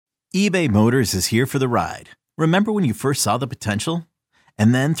eBay Motors is here for the ride. Remember when you first saw the potential?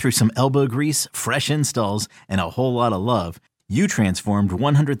 And then through some elbow grease, fresh installs, and a whole lot of love, you transformed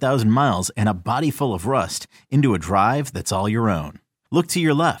 100,000 miles and a body full of rust into a drive that's all your own. Look to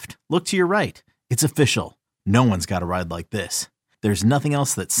your left. Look to your right. It's official. No one's got a ride like this. There's nothing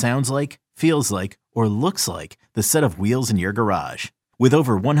else that sounds like, feels like, or looks like the set of wheels in your garage. With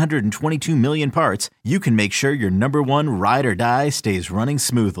over 122 million parts, you can make sure your number one ride or die stays running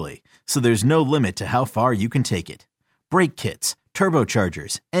smoothly. So there's no limit to how far you can take it. Brake kits,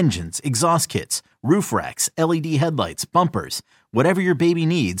 turbochargers, engines, exhaust kits, roof racks, LED headlights, bumpers, whatever your baby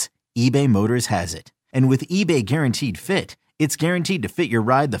needs, eBay Motors has it. And with eBay Guaranteed Fit, it's guaranteed to fit your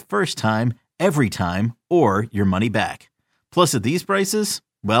ride the first time, every time, or your money back. Plus at these prices,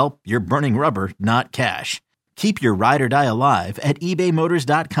 well, you're burning rubber, not cash. Keep your ride or die alive at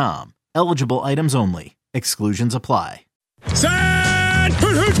ebaymotors.com. Eligible items only. Exclusions apply.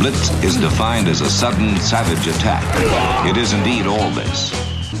 Blitz is defined as a sudden, savage attack. It is indeed all this.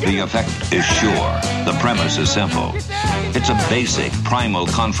 The effect is sure. The premise is simple. It's a basic, primal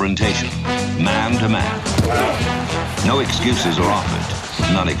confrontation, man to man. No excuses are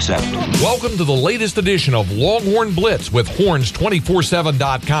offered, none accepted. Welcome to the latest edition of Longhorn Blitz with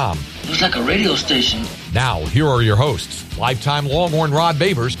horns247.com. Looks like a radio station. Now, here are your hosts, lifetime Longhorn Rod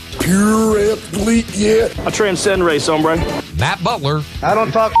Babers, pure athlete, yeah. I transcend race, hombre. Matt Butler. I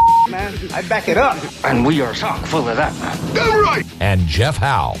don't talk, man. I back it up. And we are chock full of that, man. Damn right. And Jeff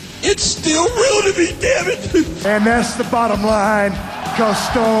Howe. It's still real to me, damn it. And that's the bottom line, because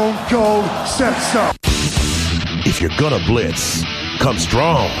Stone Cold said so. If you're gonna blitz, come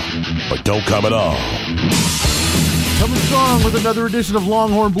strong, but don't come at all. Coming strong with another edition of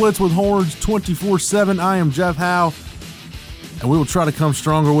Longhorn Blitz with Horns 24/7. I am Jeff Howe, and we will try to come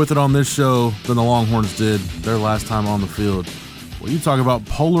stronger with it on this show than the Longhorns did their last time on the field. When you talk about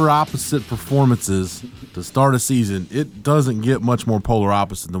polar opposite performances to start a season, it doesn't get much more polar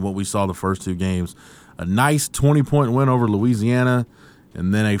opposite than what we saw the first two games. A nice 20-point win over Louisiana,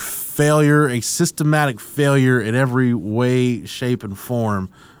 and then a failure, a systematic failure in every way, shape, and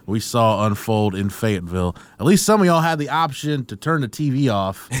form we saw unfold in Fayetteville. At least some of y'all had the option to turn the TV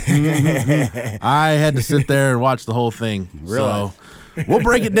off. I had to sit there and watch the whole thing. Really? So we'll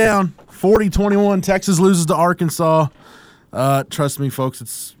break it down. 40-21, Texas loses to Arkansas. Trust me, folks,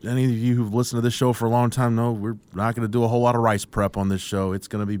 it's any of you who've listened to this show for a long time know we're not going to do a whole lot of rice prep on this show. It's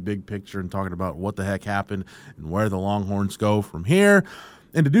going to be big picture and talking about what the heck happened and where the Longhorns go from here.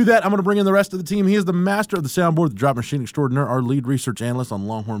 And to do that, I'm going to bring in the rest of the team. He is the master of the soundboard, the drop machine extraordinaire, our lead research analyst on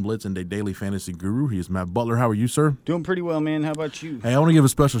Longhorn Blitz and a daily fantasy guru. He is Matt Butler. How are you, sir? Doing pretty well, man. How about you? Hey, I want to give a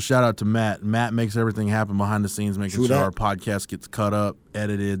special shout-out to Matt. Matt makes everything happen behind the scenes, making sure our podcast gets cut up,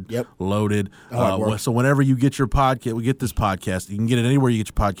 edited, loaded. So whenever you get your podcast, we get this podcast. You can get it anywhere you get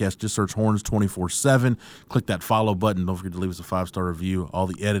your podcast. Just search Horns 24/7. Click that follow button. Don't forget to leave us a 5-star review. All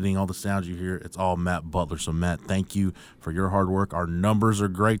the editing, all the sounds you hear, it's all Matt Butler. So, Matt, thank you for your hard work. Our numbers are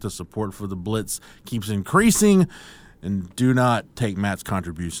great. The support for the Blitz keeps increasing. And do not take Matt's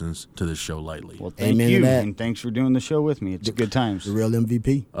contributions to this show lightly. Well, thank you, and thanks for doing the show with me. It's good times. The real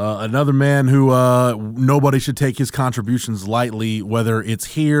MVP. Another man who nobody should take his contributions lightly, whether it's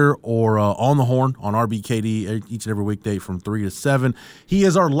here or on the Horn on RBKD each and every weekday from 3 to 7. He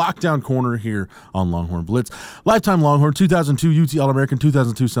is our lockdown corner here on Longhorn Blitz. Lifetime Longhorn, 2002 UT All-American,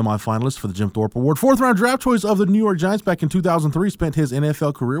 2002 semifinalist for the Jim Thorpe Award. 4th-round draft choice of the New York Giants back in 2003. Spent his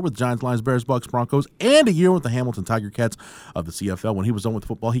NFL career with Giants, Lions, Bears, Bucks, Broncos, and a year with the Hamilton Tiger Cats of the CFL. When he was done with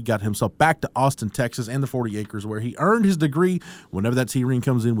football, he got himself back to Austin, Texas, and the 40 acres where he earned his degree. Whenever that T-ring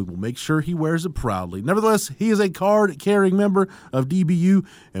comes in, we will make sure he wears it proudly. Nevertheless, he is a card-carrying member of DBU,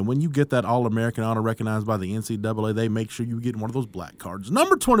 and when you get that All-American honor recognized by the NCAA, they make sure you get one of those black cards.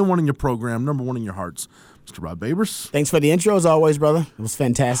 Number 21 in your program, number 1 in your hearts. Mr. Rod Babers. Thanks for the intro, as always, brother. It was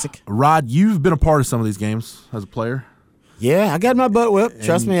fantastic. Rod, you've been a part of some of these games as a player. Yeah, I got my butt whipped.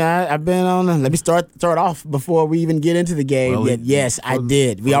 Trust me, I've been on. Let me start off before we even get into the game. Well, yes, I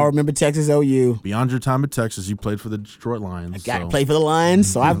did. We all remember Texas OU. Beyond your time at Texas, you played for the Detroit Lions. I got to play for the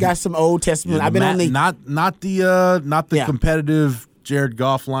Lions, so I've got some Old Testament. Yeah, I've been on the not the competitive Jared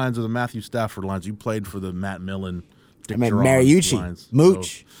Goff Lions or the Matthew Stafford Lions. You played for the Matt Millen, Dick Mariucci, Lions.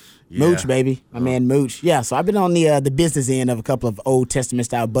 Mooch. So, Mooch, baby. My man Mooch. Yeah, so I've been on the business end of a couple of Old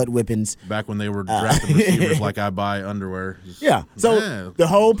Testament-style butt whippings. Back when they were drafting receivers like I buy underwear. Yeah. So the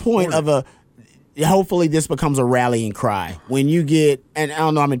whole point of hopefully this becomes a rallying cry. When you get, and I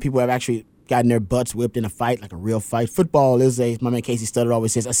don't know how many people have actually gotten their butts whipped in a fight, like a real fight. Football is my man Casey Studdard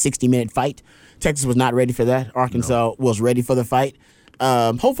always says, a 60-minute fight. Texas was not ready for that. Arkansas was ready for the fight.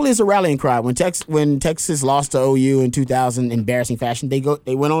 hopefully it's a rallying cry. When Texas lost to OU in 2000, embarrassing fashion, they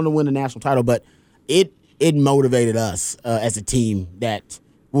went on to win the national title, but it motivated us as a team that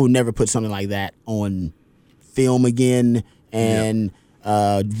we'll never put something like that on film again, and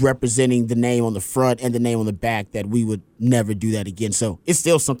representing the name on the front and the name on the back, that we would never do that again. So it's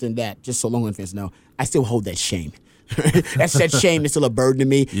still something that, just so Longhorn fans know, I still hold that shame. That shame is still a burden to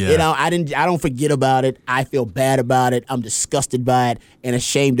me. Yeah. You know, I don't forget about it. I feel bad about it. I'm disgusted by it and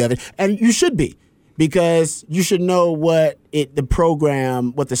ashamed of it. And you should be, because you should know what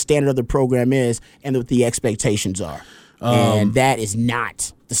the standard of the program is, and what the expectations are. And that is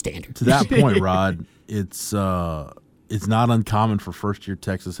not the standard. To that point, Rod, it's not uncommon for first-year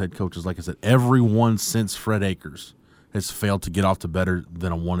Texas head coaches. Like I said, everyone since Fred Akers has failed to get off to better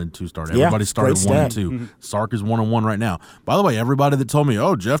than a 1-2 start. Everybody started 1-2. Mm-hmm. Sark is 1-1 right now. By the way, everybody that told me,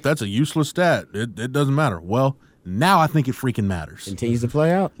 "Oh, Jeff, that's a useless stat. It doesn't matter." Well, now I think it freaking matters. Continues to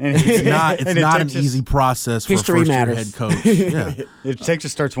play out. It's not an easy process for a first-year head coach. Yeah. If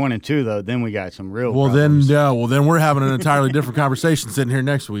Texas starts 1-2, though, then we got some real. Then we're having an entirely different conversation sitting here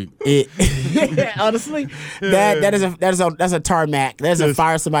next week. Honestly, that's a tarmac. That's a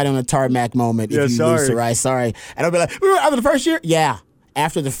fire somebody on a tarmac moment. If you lose to Rice, sorry, and I'll be like, after the first year, yeah.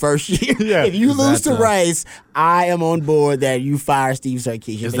 After the first year, if you lose to Rice, I am on board that you fire Steve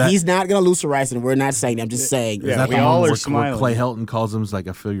Sarkisian. But he's not going to lose to Rice, and we're not saying that. I'm just saying. Yeah, we all are smiling. Clay Helton calls him, like,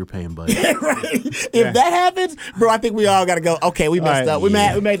 "I feel your pain, buddy." Right. If that happens, bro, I think we all got to go. Okay, we messed up. We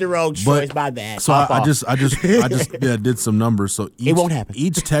made the wrong choice. My bad. So I just did some numbers. So it won't happen.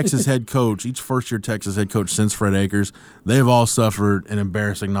 Each Texas head coach, each first-year Texas head coach since Fred Akers, they've all suffered an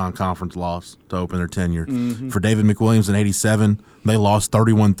embarrassing non-conference loss to open their tenure. Mm-hmm. For David McWilliams in '87. They lost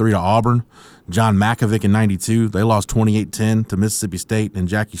 31-3 to Auburn. John Makovic in '92, they lost 28-10 to Mississippi State. And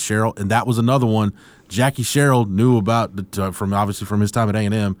Jackie Sherrill, and that was another one. Jackie Sherrill knew about from his time at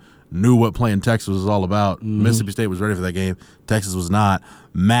A&M, knew what playing Texas was all about. Mm-hmm. Mississippi State was ready for that game. Texas was not.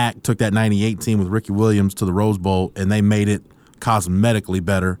 Mack took that '98 team with Ricky Williams to the Rose Bowl, and they made it cosmetically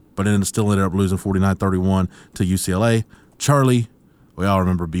better, but it still ended up losing 49-31 to UCLA. Charlie. We all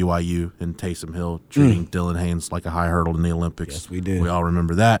remember BYU and Taysom Hill treating Dylan Haynes like a high hurdle in the Olympics. Yes, we do. We all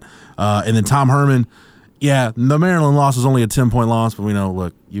remember that. And then Tom Herman, the Maryland loss was only a 10-point loss, but we know,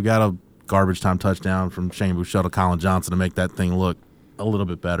 look, you got a garbage time touchdown from Shane Buechele to Colin Johnson to make that thing look a little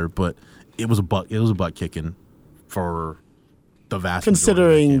bit better, but it was a butt kicking for the vast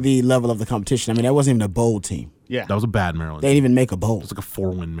considering majority the level of the competition. I mean, that wasn't even a bowl team. Yeah, that was a bad Maryland. They didn't even make a bowl. It was like a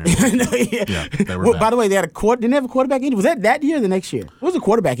 4-win Maryland. No, yeah, they were bad. By the way, didn't they have a quarterback injury? Was that year or the next year? What was the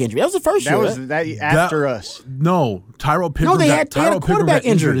quarterback injury? That was the first year. That was after us. No, Tyrell Pickram. They had a quarterback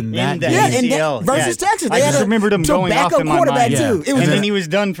injury in that ACL. Versus Texas. I just remembered him going off in my mind. Too. And then he was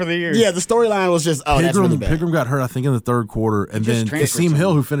done for the year. Yeah, the storyline was just that's really bad. Pickram got hurt, I think, in the third quarter, and then Kasim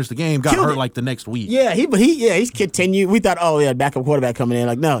Hill, who finished the game, got hurt like the next week. Yeah, he's continued. We thought, backup quarterback coming in.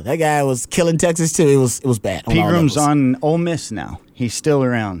 Like, no, that guy was killing Texas too. It was bad. Pigram's on Ole Miss now. He's still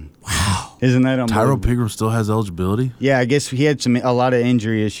around. Wow. Isn't that unbelievable? Tyrell Pickram still has eligibility? Yeah, I guess he had a lot of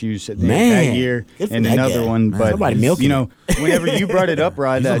injury issues at the end of that year and another one. Man, but somebody milking whenever you brought it up,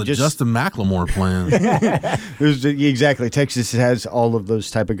 Rod, he's on the Justin McLemore plan. Exactly. Texas has all of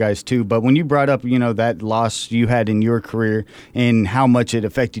those type of guys too. But when you brought up, that loss you had in your career and how much it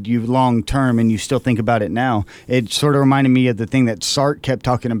affected you long term, and you still think about it now, it sort of reminded me of the thing that Sark kept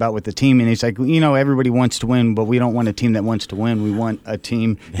talking about with the team. And he's like, everybody wants to win, but we don't want a team that wants to win. We want a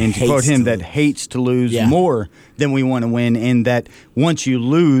team, and to quote him, that hates to lose more than we want to win, and that once you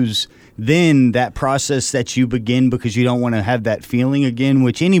lose, then that process that you begin, because you don't want to have that feeling again,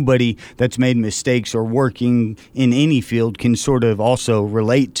 which anybody that's made mistakes or working in any field can sort of also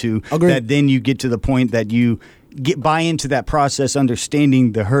relate to. Agreed. That then you get to the point that you buy into that process,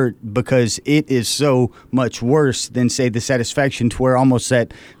 understanding the hurt, because it is so much worse than, say, the satisfaction, to where almost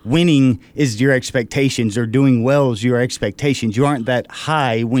that winning is your expectations or doing well is your expectations. You aren't that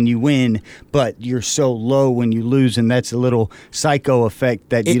high when you win, but you're so low when you lose, and that's a little psycho effect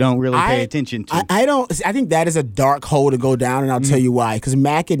that you don't really pay attention to. I think that is a dark hole to go down, and I'll tell you why. Because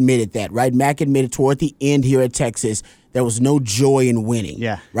Mack admitted that, right? Mack admitted toward the end here at Texas there was no joy in winning.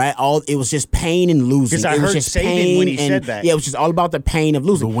 Yeah. Right? It was just pain in losing. Because I heard Saban when he said that. Yeah, it was just all about the pain of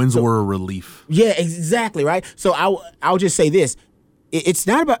losing. The wins were a relief. Yeah, exactly, right? So I'll just say this. It's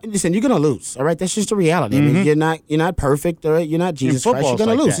not about, listen, you're going to lose, all right? That's just the reality. I mean, you're not perfect, all right? You're not Jesus Christ. You're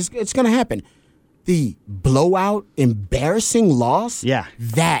going to lose. It's going to happen. The blowout, embarrassing loss,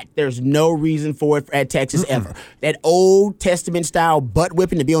 that there's no reason for it at Texas ever. That Old Testament style butt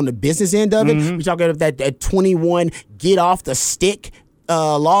whipping to be on the business end of it. We're talking about that 21 get off the stick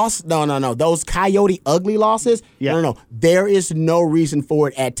loss, no. Those Coyote ugly losses, no. There is no reason for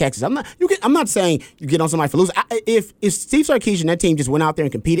it at Texas. I'm not saying you get on somebody for losing. If Steve Sarkisian and that team just went out there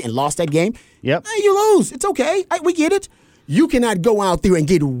and competed and lost that game, you lose. It's okay. We get it. You cannot go out there and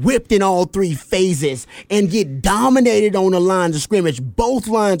get whipped in all three phases and get dominated on the lines of scrimmage, both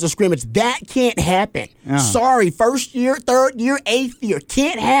lines of scrimmage. That can't happen. Sorry, first year, third year, eighth year.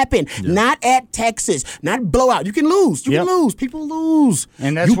 Can't happen. Not at Texas. Not blowout. You can lose. You can lose. People lose.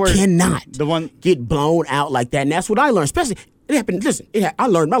 And that's you cannot get blown out like that. And that's what I learned, especially. It happened. Listen, I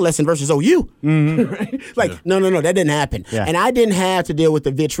learned my lesson versus OU. Right? Like, no, that didn't happen. Yeah. And I didn't have to deal with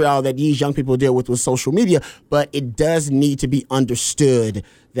the vitriol that these young people deal with social media, but it does need to be understood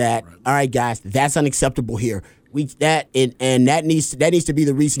that, all right, guys, that's unacceptable here. That needs to be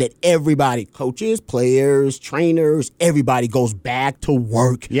the reason that everybody, coaches, players, trainers, everybody goes back to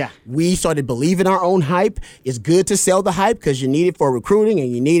work. Yeah. We started believing our own hype. It's good to sell the hype because you need it for recruiting and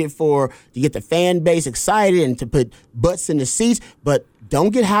you need it to get the fan base excited and to put butts in the seats, but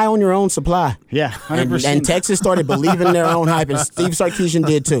don't get high on your own supply. Yeah, 100%. And Texas started believing in their own hype, and Steve Sarkisian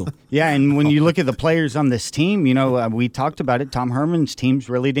did too. Yeah, and when you look at the players on this team, we talked about it. Tom Herman's teams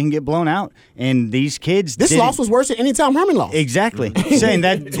really didn't get blown out, and these kids. This loss was worse than any Tom Herman loss. Exactly. Saying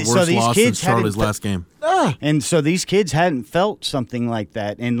that, the so worst these loss kids since Charlie's last game. And so these kids hadn't felt something like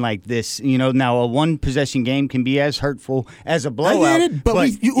that, and like this, now a one possession game can be as hurtful as a blowout. I get it,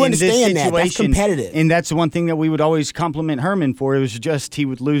 but you understand that that's competitive, and that's the one thing that we would always compliment Herman for. It was just he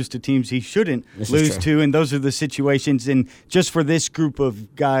would lose to teams he shouldn't lose to, and those are the situations. And just for this group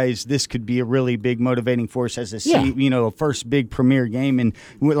of guys, this could be a really big motivating force as a first big premier game. And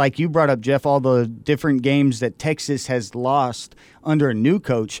like you brought up, Jeff, all the different games that Texas has lost under a new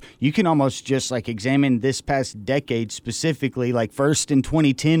coach, you can almost just like examine this past decade specifically, like first in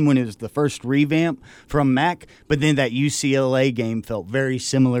 2010 when it was the first revamp from Mac, but then that UCLA game felt very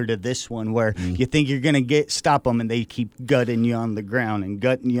similar to this one where you think you're going to stop them and they keep gutting you on the ground.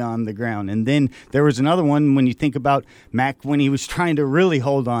 And then there was another one when you think about Mac when he was trying to really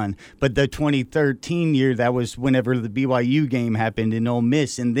hold on, but the 2013 year, that was whenever the BYU game happened in Ole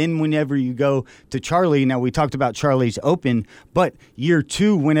Miss. And then whenever you go to Charlie, now we talked about Charlie's Open, but year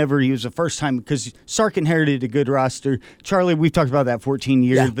two, whenever he was the first time, because Sark inherited a good roster. Charlie, we've talked about that 14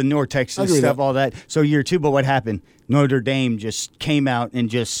 years, the North Texas stuff, all that. So year two, but what happened? Notre Dame just came out and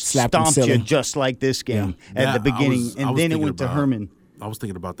just stomped you just like this game at the beginning. And then it went to Herman. I was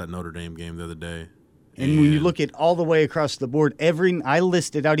thinking about that Notre Dame game the other day. And when you look at all the way across the board, I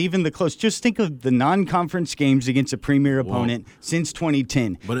listed out even the close. Just think of the non-conference games against a premier opponent since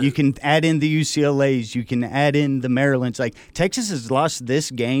 2010. But you can add in the UCLAs. You can add in the Marylands. Like Texas has lost this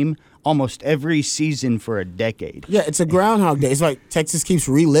game almost every season for a decade. Yeah, it's a Groundhog Day. It's like Texas keeps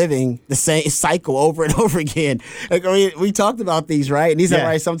reliving the same cycle over and over again. Like, we talked about these, right? And these are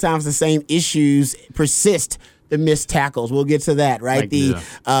right. Sometimes the same issues persist. The missed tackles. We'll get to that, right?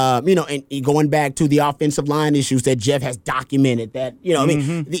 And going back to the offensive line issues that Jeff has documented. That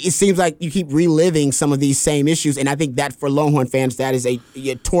it seems like you keep reliving some of these same issues, and I think that for Longhorn fans, that is a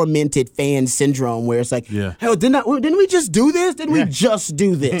tormented fan syndrome, where it's like, hell, didn't we just do this? Didn't we just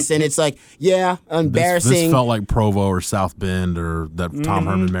do this? And it's like, embarrassing. This felt like Provo or South Bend or that Tom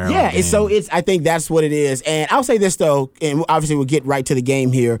Herman Maryland. Yeah, game. So I think that's what it is. And I'll say this though, and obviously we'll get right to the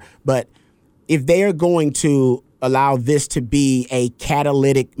game here, but if they are going to allow this to be a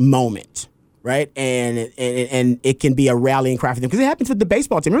catalytic moment, right, and it can be a rallying cry for them, because it happens with the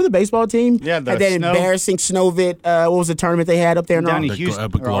baseball team. Remember the baseball team? Yeah, had that embarrassing Snowvit. What was the tournament they had up there? Down in Houston,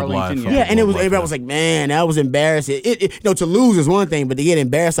 Epic Globe Live. And everybody was like, man, that was embarrassing. To lose is one thing, but to get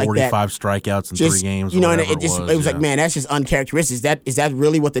embarrassed like 45 that, 45 strikeouts in 3 games. And it was like, man, that's just uncharacteristic. Is that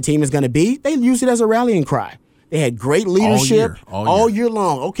really what the team is going to be? They use it as a rallying cry. They had great leadership all year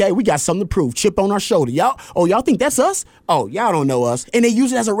long. Okay, we got something to prove. Chip on our shoulder. Y'all think that's us? Oh, y'all don't know us. And they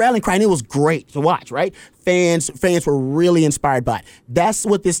used it as a rallying cry, and it was great to watch, right? Fans were really inspired by it. That's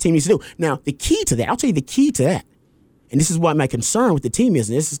what this team needs to do. Now, the key to that, I'll tell you the key to that, and this is what my concern with the team is,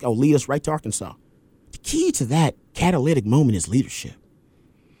 and this is going to lead us right to Arkansas. The key to that catalytic moment is leadership.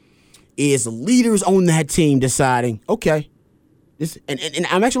 Is leaders on that team deciding, okay, and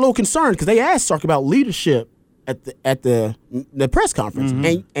I'm actually a little concerned because they asked Sark about leadership at the press conference,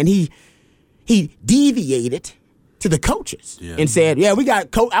 and he deviated to the coaches and said, we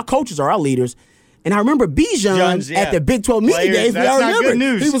got our coaches are our leaders. And I remember Bijan at the Big 12 media days. That's not good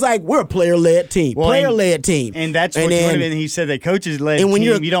news. He was like, we're a player-led team. Player-led team. And that's what he said, that coaches-led team,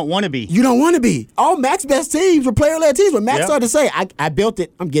 you don't want to be. You don't want to be. All Mac's best teams were player-led teams. When Mac started to say, I built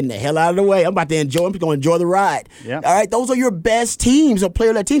it, I'm getting the hell out of the way. I'm about to enjoy. I'm going to enjoy the ride. Yep. All right, those are your best teams, or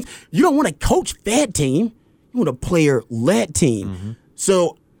player-led teams. You don't want a coach-fed team. You want a player-led team.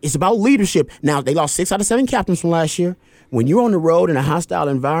 So it's about leadership. Now, they lost 6 out of 7 captains from last year. When you're on the road in a hostile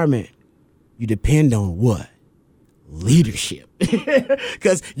environment, you depend on what? Leadership.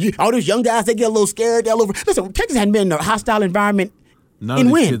 Because all those young guys, they get a little scared. Listen, Texas hadn't been in a hostile environment None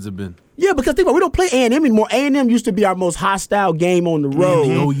of these kids have been. Yeah, because think about it, we don't play A&M anymore. A&M used to be our most hostile game on the road.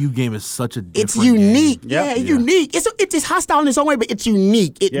 The OU game is such a different It's unique. game. Yeah, it's unique. It's hostile in its own way, but it's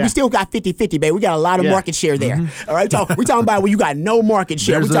unique. We still got 50-50, baby. We got a lot of market share there. All right, we're talking about when you got no market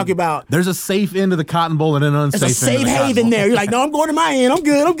share. We're talking about there's a safe end of the Cotton Bowl and an unsafe there's a end safe haven there. You're like, no, I'm going to my end. I'm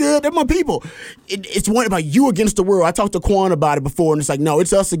good. They're my people. It's one about you against the world. I talked to Quan about it before, and it's like, no,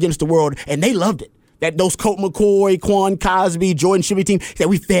 it's us against the world, and they loved it. That those Colt McCoy, Quan Cosby, Jordan Shibby team, that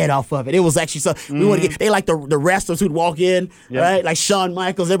we fed off of it. It was actually so we want to get. They like the wrestlers who'd walk in, right? Like Shawn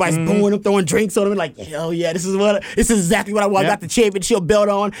Michaels, everybody's booing them, throwing drinks on them, and like, hell yeah, this is exactly what I want. I got the championship belt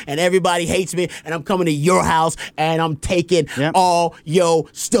on, and everybody hates me, and I'm coming to your house, and I'm taking all your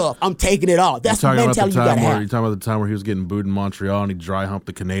stuff. I'm taking it all. That's the mentality you gotta have. You're talking about the time where he was getting booed in Montreal and he dry humped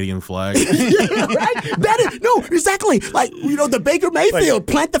the Canadian flag. Right? Exactly. Like the Baker Mayfield,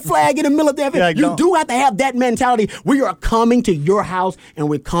 plant the flag in the middle of the event. You do have to have that mentality. We are coming to your house and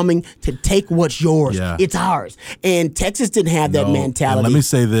we're coming to take what's yours. Yeah. It's ours. And Texas didn't have that mentality. And let me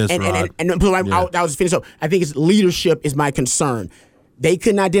say this, Rod. I was finished up. I think it's leadership is my concern. They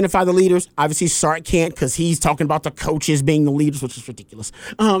couldn't identify the leaders. Obviously, Sark can't because he's talking about the coaches being the leaders, which is ridiculous,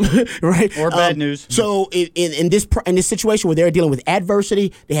 right? Or bad news. So in this situation where they're dealing with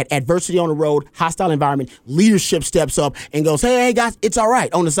adversity, they had adversity on the road, hostile environment. Leadership steps up and goes, "Hey guys, it's all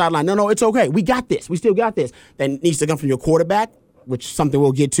right." On the sideline, no, it's okay. We got this. We still got this. That needs to come from your quarterback, which is something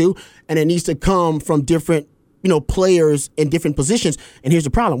we'll get to, and it needs to come from different players in different positions. And here's the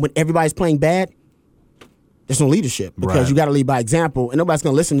problem: when everybody's playing bad, there's no leadership because you got to lead by example, and nobody's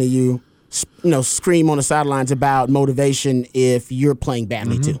going to listen to you, scream on the sidelines about motivation if you're playing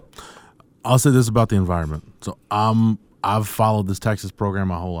badly too. I'll say this about the environment. So I've followed this Texas program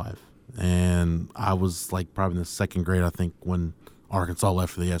my whole life, and I was like probably in the second grade, I think, when Arkansas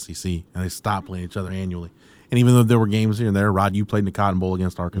left for the SEC, and they stopped playing each other annually. And even though there were games here and there, Rod, you played in the Cotton Bowl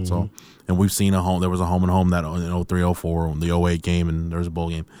against Arkansas, and we've seen there was a home and home that in 03-04, the 08 game, and there was a bowl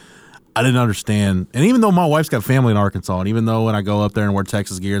game. I didn't understand, and even though my wife's got family in Arkansas, and even though when I go up there and wear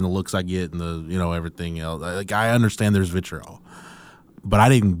Texas gear and the looks I get and the everything else, I understand there's vitriol, but I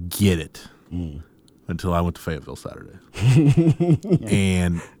didn't get it until I went to Fayetteville Saturday.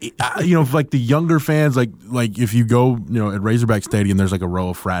 And like the younger fans, like if you go at Razorback Stadium, there's like a row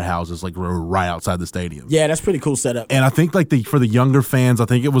of frat houses like right outside the stadium. Yeah, that's pretty cool setup. And I think for the younger fans, I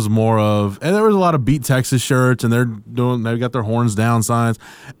think it was more of, and there was a lot of Beat Texas shirts, and they got their horns down signs,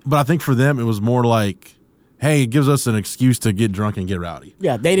 but I think for them it was more like, hey, it gives us an excuse to get drunk and get rowdy.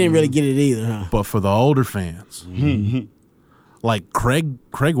 Yeah, they didn't really get it either, huh? But for the older fans, like Craig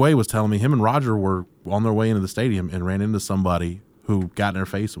Way was telling me, him and Roger were on their way into the stadium and ran into somebody who got in their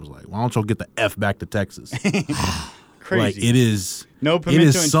face and was like, "Why don't y'all get the F back to Texas?" Crazy. Like it is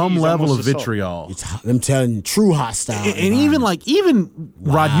some level of vitriol. I'm telling you, true hostile. And even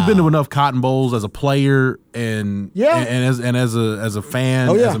Rod, you've been to enough Cotton Bowls as a player and as a fan,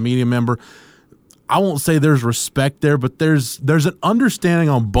 as a media member. I won't say there's respect there, but there's an understanding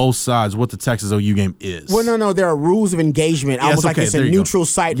on both sides what the Texas OU game is. Well, no, there are rules of engagement. Almost like it's a neutral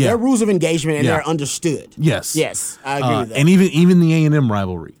site. There are rules of engagement, and they're understood. Yes, I agree with that. And even the A&M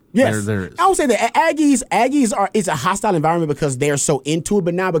rivalry. Yes, there is. I would say that Aggies it's a hostile environment because they're so into it,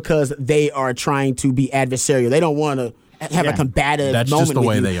 but not because they are trying to be adversarial. They don't want to have a combative That's moment. That's just the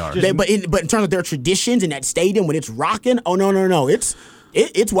way they are. But in terms of their traditions in that stadium when it's rocking, no,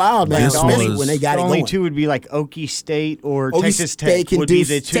 it's wild, man. Especially when they got it going. Only two would be like Okie State or Texas Tech would be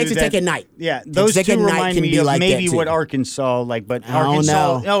the two. Texas Tech at night. Yeah, those two remind me of maybe what Arkansas like, but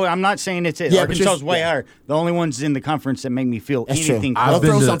Arkansas. No, I'm not saying it's it. Arkansas is way higher. The only ones in the conference that make me feel anything. I'll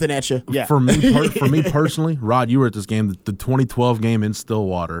throw something at you. Yeah. For me personally, Rod, you were at this game. The 2012 game in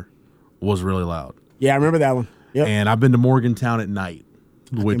Stillwater was really loud. Yeah, I remember that one. Yep. And I've been to Morgantown at night,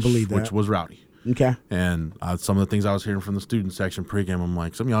 which was rowdy. Okay. And some of the things I was hearing from the student section pregame, I'm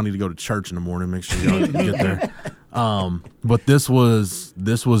like, some of y'all need to go to church in the morning. Make sure y'all get there. But this was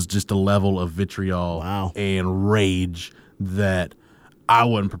just a level of vitriol and rage that I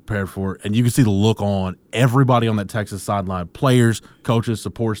wasn't prepared for. And you can see the look on everybody on that Texas sideline, players, coaches,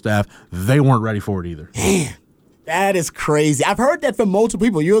 support staff. They weren't ready for it either. Man. That is crazy. I've heard that from multiple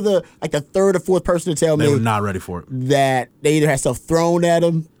people. You're the third or fourth person to tell me they were not ready for it. That they either had stuff thrown at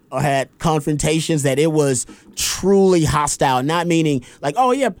them or had confrontations, that it was truly hostile. Not meaning like,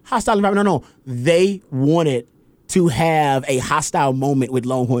 oh yeah, hostile environment. No. They wanted to have a hostile moment with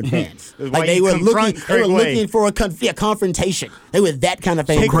Longhorn fans. Like they were looking for a confrontation. They were that kind of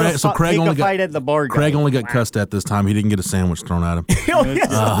fan. So Craig only got at the bar. Craig only got cussed at this time. He didn't get a sandwich thrown at him.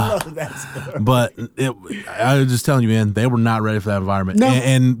 But I was just telling you, man, they were not ready for that environment. No.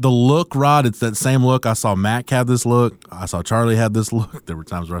 And the look, Rod, it's that same look. I saw Mac have this look. I saw Charlie have this look. There were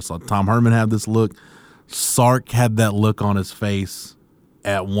times where I saw Tom Herman have this look. Sark had that look on his face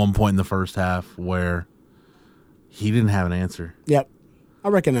at one point in the first half where he didn't have an answer. Yep. I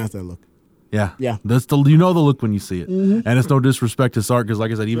recognize that look. Yeah. Yeah. That's the look when you see it. Mm-hmm. And it's no disrespect to Sark because,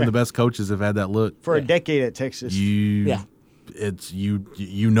 like I said, even the best coaches have had that look. For a decade at Texas. You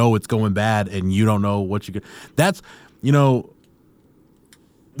know it's going bad and you don't know what you could. That's,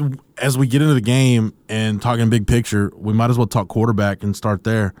 as we get into the game and talking big picture, we might as well talk quarterback and start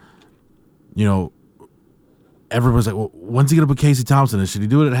there. Everybody's like, well, when's he going to put Casey Thompson in? Should he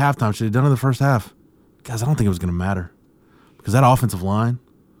do it at halftime? Should he have done it in the first half? Guys, I don't think it was going to matter because that offensive line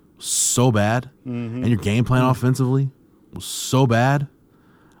was so bad and your game plan offensively was so bad.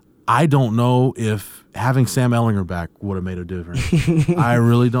 I don't know if having Sam Ehlinger back would have made a difference. I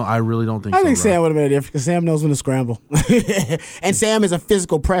really don't think so. I think Sam would have made a difference because Sam knows when to scramble. And Sam is a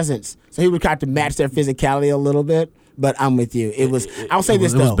physical presence, so he would try to match their physicality a little bit. But I'm with you. I'll say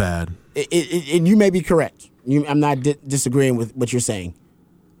this, though. It was bad. And you may be correct. I'm not disagreeing with what you're saying.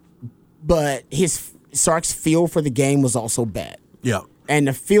 But Sark's feel for the game was also bad. Yeah. And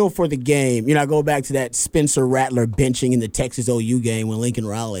the feel for the game, I go back to that Spencer Rattler benching in the Texas OU game when Lincoln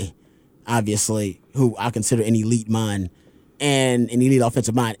Riley, obviously, who I consider an elite mind and an elite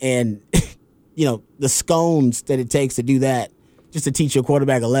offensive mind. And, the scones that it takes to do that, just to teach your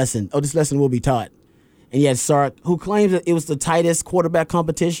quarterback a lesson. Oh, this lesson will be taught. And yet Sark, who claims that it was the tightest quarterback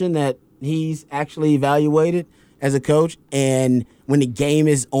competition that he's actually evaluated as a coach, and when the game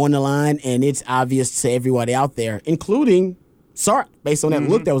is on the line and it's obvious to everybody out there, including Sark, based on that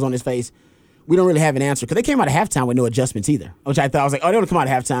look that was on his face, we don't really have an answer because they came out of halftime with no adjustments either. Which I thought, I was like, oh, they don't come out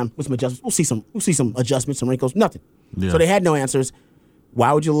of halftime with some adjustments. We'll see some adjustments, some wrinkles, nothing. Yeah. So they had no answers.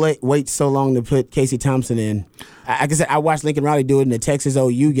 Why would you wait so long to put Casey Thompson in? Like I said, I watched Lincoln Riley do it in the Texas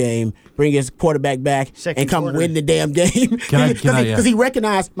OU game, bring his quarterback back, and come win the damn game. Because he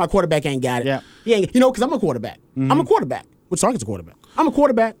recognized my quarterback ain't got it. Yeah. He ain't, because I'm a quarterback. I'm a quarterback. Well, Sark is a quarterback. I'm a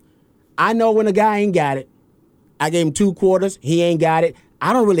quarterback. I know when a guy ain't got it. I gave him 2 quarters. He ain't got it.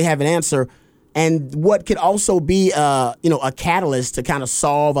 I don't really have an answer. And what could also be, a catalyst to kind of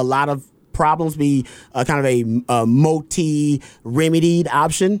solve a lot of problems, be kind of a multi-remedied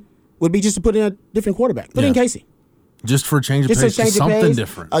option, would be just to put in a different quarterback. Put in Casey. Just for a change of pace, something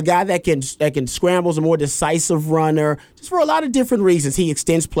different. A guy that can scramble, a more decisive runner, just for a lot of different reasons. He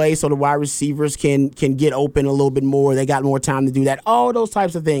extends play so the wide receivers can get open a little bit more. They got more time to do that. All those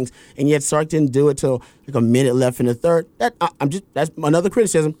types of things. And yet Sark didn't do it till like a minute left in the third. That's another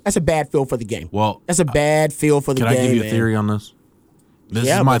criticism. That's a bad feel for the game. Well, that's a bad feel for the game. Can I give you a theory on this? This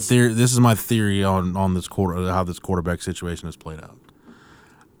is my theory. This is my theory on this how this quarterback situation has played out.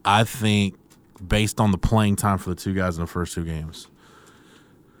 I think, based on the playing time for the 2 guys in the first 2 games,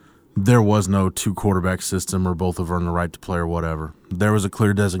 there was no 2 quarterback system or both have earned the right to play or whatever. There was a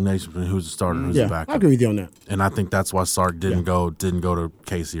clear designation between who's the starter and who's the backup. I agree with you on that. And I think that's why Sark didn't go to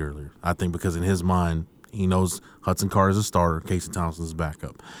Casey earlier. I think because in his mind, he knows Hudson Card is a starter, Casey Thompson is a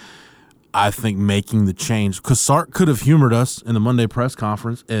backup. I think making the change, because Sark could have humored us in the Monday press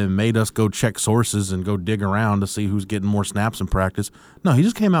conference and made us go check sources and go dig around to see who's getting more snaps in practice. No, he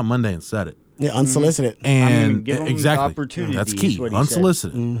just came out Monday and said it. Yeah, unsolicited. And give him exactly, opportunity. that's key,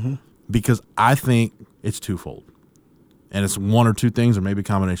 unsolicited. Because I think it's twofold, and it's 1 or 2 things, or maybe a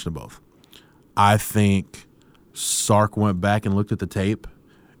combination of both. I think Sark went back and looked at the tape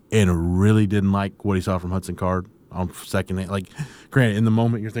and really didn't like what he saw from Hudson Card on second. Like, granted, in the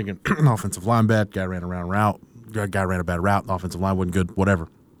moment you're thinking offensive line bad, guy ran around route, guy ran a bad route, the offensive line wasn't good, whatever.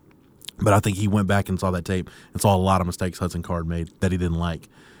 But I think he went back and saw that tape and saw a lot of mistakes Hudson Card made that he didn't like.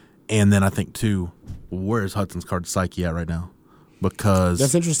 And then I think, too, where's Hudson Card's psyche at right now? Because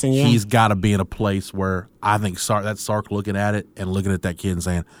that's interesting. Yeah. He's got to be in a place where I think Sark looking at it and looking at that kid and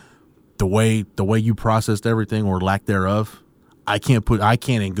saying, the way you processed everything or lack thereof, I can't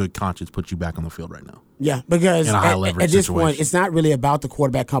in good conscience put you back on the field right now. Yeah, because at this point, it's not really about the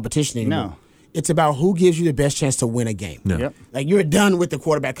quarterback competition anymore. No. It's about who gives you the best chance to win a game. Yeah. Yep. Like, you're done with the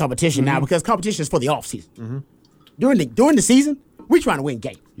quarterback competition now because competition is for the offseason. During the season, we're trying to win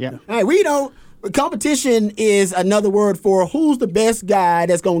games. Yeah. Right, we don't. Competition is another word for who's the best guy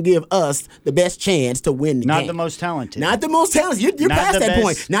that's going to give us the best chance to win the game. Not the most talented. Not the most talented. You're past that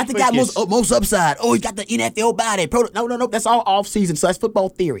point. Not the guy most upside. Oh, he got the NFL body. No. That's all off season. So that's football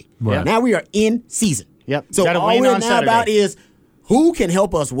theory. Right. Now we are in season. Yep. So Gotta all win we're on now Saturday. about is who can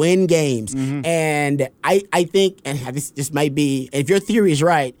help us win games. And I think, and this might be, if your theory is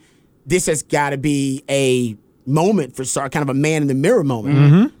right, this has got to be a moment for Sark, kind of a man in the mirror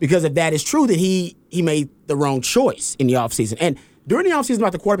moment. Because if that is true, then he made the wrong choice in the offseason. And during the offseason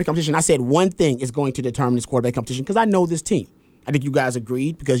about the quarterback competition, I said one thing is going to determine this quarterback competition because I know this team. I think you guys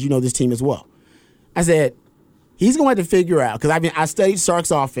agreed because you know this team as well. I said, he's going to have to figure out, because I studied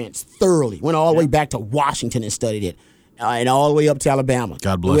Sark's offense thoroughly, went all the way back to Washington and studied it, and all the way up to Alabama.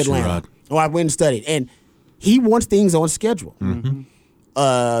 God bless you, Rod. Oh, I went and studied. And he wants things on schedule.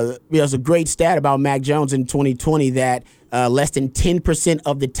 There's a great stat about Mac Jones in 2020 that less than 10%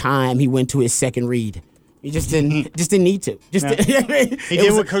 of the time he went to his second read. He just didn't need to. He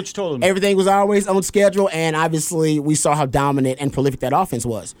did what Coach told him. Everything was always on schedule, and obviously we saw how dominant and prolific that offense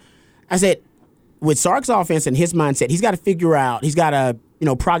was. I said, with Sark's offense and his mindset, he's got to figure out, he's got to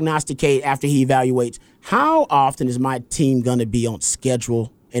prognosticate after he evaluates how often is my team going to be on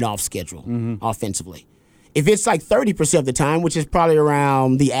schedule and off schedule offensively. If it's like 30% of the time, which is probably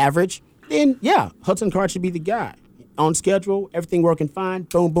around the average, then yeah, Hudson Card should be the guy. On schedule, everything working fine,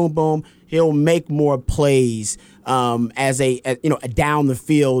 boom, boom, boom. He'll make more plays as a down the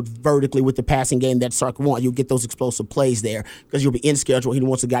field vertically with the passing game that Sark wants. You'll get those explosive plays there because you'll be in schedule. He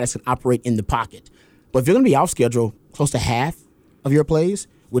wants a guy that can operate in the pocket. But if you're going to be off schedule close to half of your plays,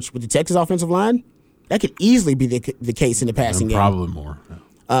 which with the Texas offensive line, that could easily be the case in the passing game. Probably more.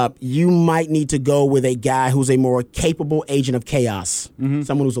 You might need to go with a guy who's a more capable agent of chaos,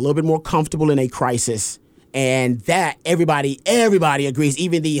 someone who's a little bit more comfortable in a crisis. And that everybody agrees,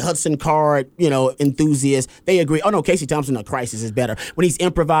 even the Hudson Card, enthusiasts, they agree. Oh no, Casey Thompson in a crisis is better. When he's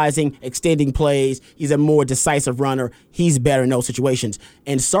improvising, extending plays, he's a more decisive runner. He's better in those situations.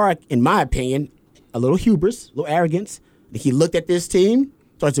 And Sark, in my opinion, a little hubris, a little arrogance. He looked at this team,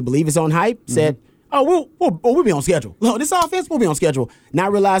 started to believe his own hype, said, "Oh, we'll be on schedule. No, this offense will be on schedule."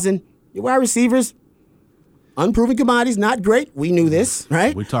 Not realizing your wide receivers, unproven commodities, not great. We knew this,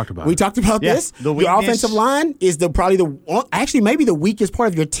 right? We talked about this. Your offensive line is maybe the weakest part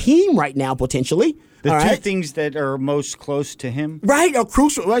of your team right now, potentially. The two things that are most close to him, right, are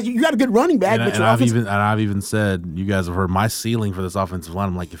crucial. Right? You got a good running back, but I've even said, you guys have heard my ceiling for this offensive line.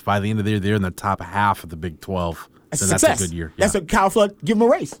 I'm like, if by the end of the year they're in the top half of the Big 12, then that's a good year. That's a Kyle Flood. Give him a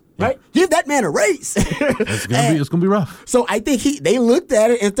race, right? Give that man a race. It's gonna be rough. So I think they looked at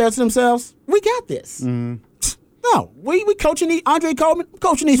it and thought to themselves, "We got this." No, we coaching Andre Coleman,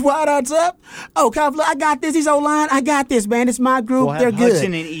 coaching these wideouts up. Oh, Kyle Flood, I got this. He's O-line. I got this, man. It's my group. We'll They're good.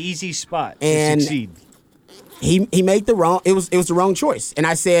 Hudson in an easy spot and to succeed. He made the wrong. It was the wrong choice. And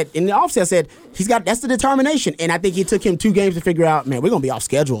I said in the offset, I said that's the determination. And I think it took him 2 games to figure out, man, we're gonna be off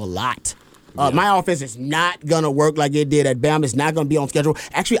schedule a lot. My offense is not going to work like it did at Bama. It's not going to be on schedule.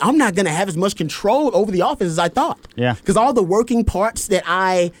 Actually, I'm not going to have as much control over the offense as I thought. Yeah. Because all the working parts that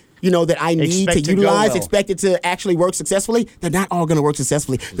I need to utilize, expected to actually work successfully, they're not all going to work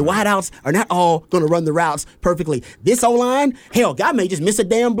successfully. The wideouts are not all going to run the routes perfectly. This O-line, hell, God may just miss a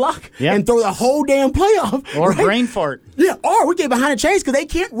damn block and throw the whole damn play off. Or brain fart. Yeah, or we get behind the chains because they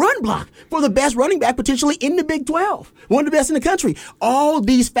can't run block for the best running back potentially in the Big 12. One of the best in the country. All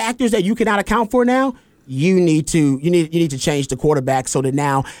these factors that you cannot account for now, you need to change the quarterback so that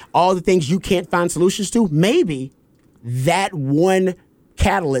now all the things you can't find solutions to, maybe that one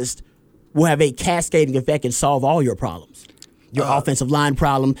catalyst will have a cascading effect and solve all your problems. Your offensive line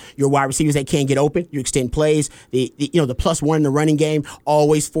problem, your wide receivers that can't get open, you extend plays. The +1 in the running game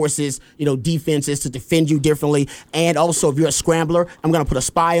always forces defenses to defend you differently. And also, if you're a scrambler, I'm going to put a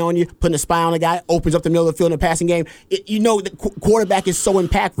spy on you. Putting a spy on a guy opens up the middle of the field in the passing game. The quarterback is so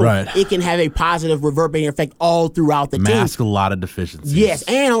impactful. Right. It can have a positive reverberating effect all throughout the team. Mask a lot of deficiencies. Yes,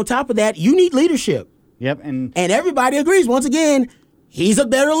 and on top of that, you need leadership. Yep, and everybody agrees. Once again, he's a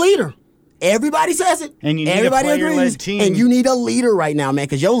better leader. Everybody says it. And you need everybody a player-led agrees. team. And you need a leader right now, man,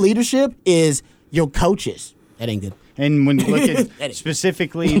 because your leadership is your coaches. That ain't good. And when you look at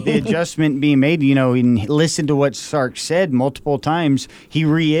specifically the adjustment being made, and listen to what Sark said multiple times, he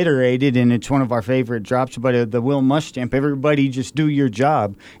reiterated, and it's one of our favorite drops, but the Will Muschamp, everybody just do your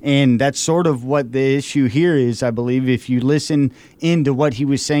job. And that's sort of what the issue here is, I believe. If you listen into what he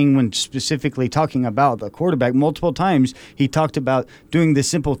was saying when specifically talking about the quarterback, multiple times he talked about doing the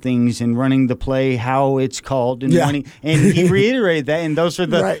simple things and running the play, how it's called, and running. And he reiterated that, and those are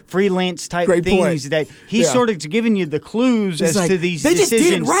the freelance type things that he's sort of giving you the clues as to these they decisions.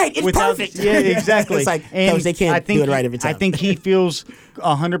 Just did it right. It's perfect. Yeah, exactly. It's like, Coach, they can't do it right every time. I think he feels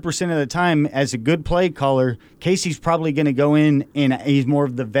 100% of the time, as a good play caller, Casey's probably going to go in, and he's more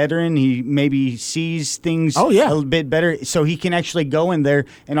of the veteran. He maybe sees things a little bit better, so he can actually go in there.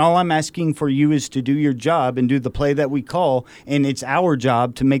 And all I'm asking for you is to do your job and do the play that we call, and it's our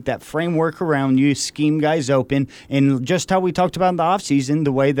job to make that framework around you, scheme guys open, and just how we talked about in the offseason,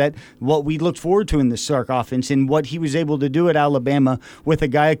 the way that what we looked forward to in the Sark offense and what he was able to do at Alabama with a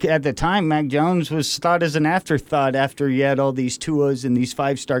guy at the time. Mac Jones was thought as an afterthought after you had all these Tuas and these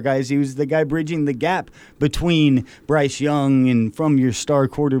 5-star guys. He was the guy bridging the gap between Bryce Young and from your star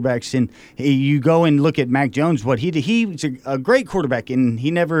quarterbacks. And you go and look at Mac Jones, what he did. He was a great quarterback, and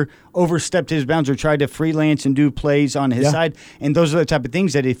he never overstepped his bounds or tried to freelance and do plays on his side. And those are the type of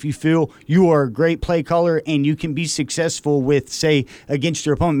things that if you feel you are a great play caller and you can be successful with, say, against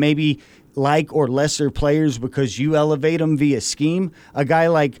your opponent, maybe like or lesser players because you elevate them via scheme, a guy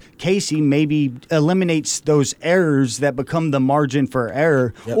like Casey maybe eliminates those errors that become the margin for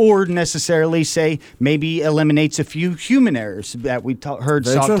error, or necessarily say maybe eliminates a few human errors that we heard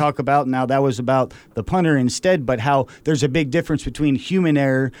Salk talk about. Now that was about the punter instead, but how there's a big difference between human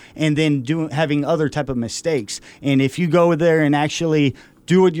error and then having other type of mistakes. And if you go there and actually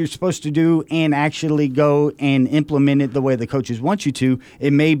do what you're supposed to do and actually go and implement it the way the coaches want you to,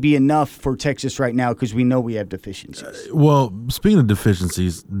 it may be enough for Texas right now because we know we have deficiencies. Well, speaking of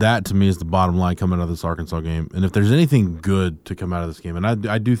deficiencies, that to me is the bottom line coming out of this Arkansas game. And if there's anything good to come out of this game, and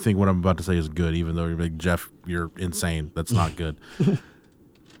I do think what I'm about to say is good, even though you're like, Jeff, you're insane. That's not good.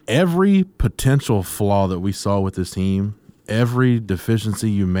 Every potential flaw that we saw with this team, every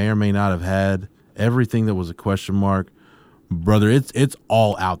deficiency you may or may not have had, everything that was a question mark, brother, it's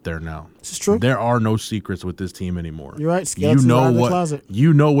all out there now. This is true. There are no secrets with this team anymore. You're right. Skeletons in the closet.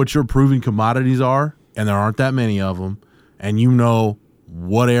 You know what your proven commodities are, and there aren't that many of them, and you know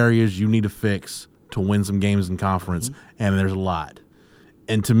what areas you need to fix to win some games in conference, and there's a lot.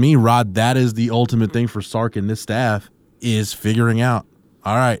 And to me, Rod, that is the ultimate thing for Sark and this staff is figuring out,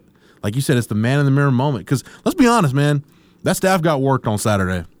 all right, like you said, it's the man-in-the-mirror moment. Because let's be honest, man, that staff got worked on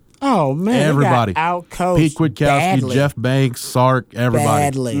Saturday. Oh, man. Everybody. Out-coached Pete Kwiatkowski, Jeff Banks, Sark, everybody.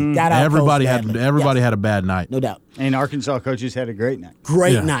 Badly. Got everybody badly. had a bad night. No doubt. And Arkansas coaches had a great night.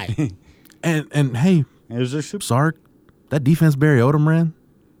 Great night. and hey, it was their super. Sark, that defense Barry Odom ran,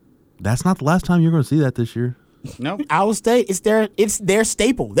 that's not the last time you're going to see that this year. No. Iowa State, it's their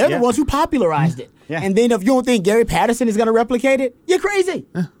staple. They're the ones who popularized it. Yeah. And then if you don't think Gary Patterson is going to replicate it, you're crazy.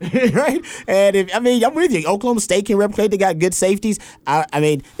 Right? And I'm with you. Oklahoma State can replicate. They got good safeties. I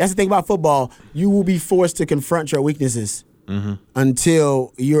mean, that's the thing about football. You will be forced to confront your weaknesses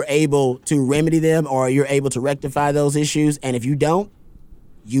until you're able to remedy them or you're able to rectify those issues. And if you don't,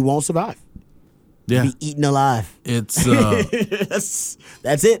 you won't survive. Yeah. You'll be eaten alive. It's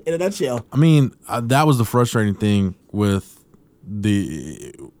that's it in a nutshell. I mean, that was the frustrating thing with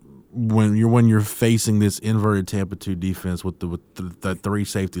when you're facing this inverted Tampa 2 defense with the 3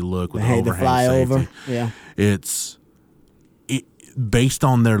 safety look with the overhang safety. Yeah. It's based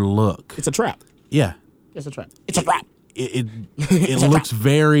on their look. It's a trap. Yeah. It's a trap. It's a trap. It looks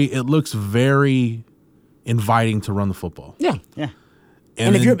very inviting to run the football. Yeah. Yeah.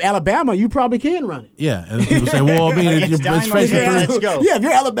 And if you're Alabama, you probably can run it. Yeah, and people say, "Well, I mean, it's facing let's go." Yeah, if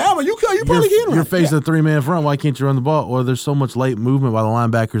you're Alabama, you probably can run it. You're facing a 3-man front. Why can't you run the ball? Well, there's so much late movement by the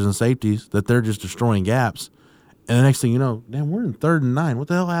linebackers and safeties that they're just destroying gaps. And the next thing you know, damn, we're in 3rd and 9. What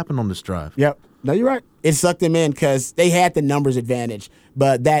the hell happened on this drive? Yep. No, you're right. It sucked them in because they had the numbers advantage.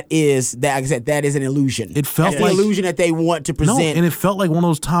 But that is an illusion. It felt like the illusion that they want to present. No, and it felt like one of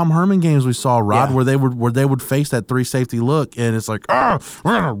those Tom Herman games we saw, Rod, where they would face that 3 safety look, and it's like, we're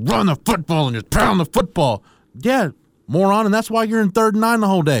gonna run the football and just pound the football. Yeah, moron, and that's why you're in 3rd and 9 the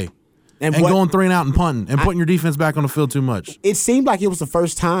whole day. And going 3 and out and punting and putting your defense back on the field too much. It seemed like it was the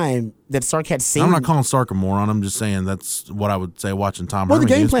first time that Sark had seen. I'm not calling Sark a moron. I'm just saying that's what I would say watching Tom Herman. Well, the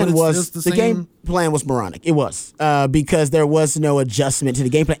game plan was was moronic. It was because there was no adjustment to the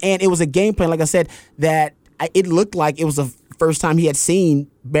game plan, and it was a game plan, like I said, that it looked like it was the first time he had seen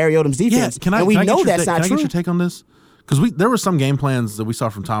Barry Odom's defense. Yeah, and we know that's not true. Can I get your take on this? Because there were some game plans that we saw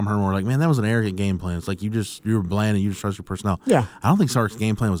from Tom Herman where like, man, that was an arrogant game plan. It's like you were bland and you just trust your personnel. Yeah, I don't think Sark's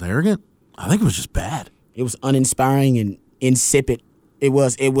game plan was arrogant. I think it was just bad. It was uninspiring and insipid. It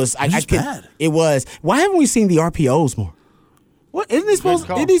was. Bad. It was. Why haven't we seen the RPOs more? What isn't he supposed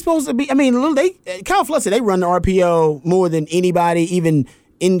to be? I mean, Kyle Flood said they run the RPO more than anybody, even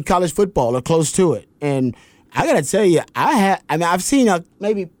in college football or close to it. And I gotta tell you, I've seen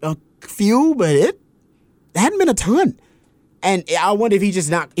maybe a few, but it hadn't been a ton. And I wonder if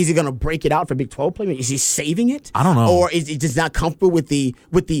is he going to break it out for Big 12 play? Is he saving it? I don't know. Or is he just not comfortable with the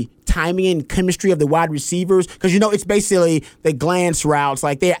timing and chemistry of the wide receivers? Because, it's basically the glance routes.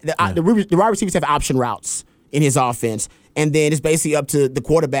 Like the wide receivers have option routes in his offense. And then it's basically up to the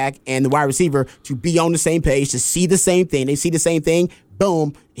quarterback and the wide receiver to be on the same page, to see the same thing. They see the same thing.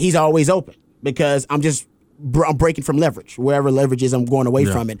 Boom. He's always open because I'm breaking from leverage. Wherever leverage is, I'm going away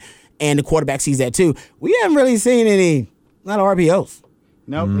from it. And the quarterback sees that too. We haven't really seen a lot of RPOs.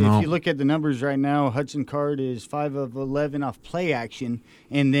 Nope. If you look at the numbers right now, Hudson Card is 5 of 11 off play action,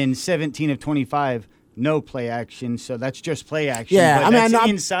 and then 17 of 25 no play action. So that's just play action. Yeah, but that's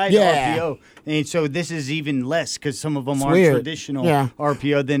inside RPO. And so this is even less because some of them aren't traditional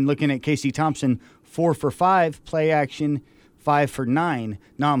RPO. Then looking at Casey Thompson, 4 for 5 play action, 5 for 9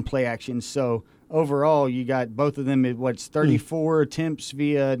 non-play action. So overall, you got both of them at 34 attempts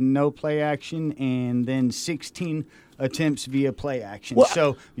via no play action, and then 16 attempts via play action. Well,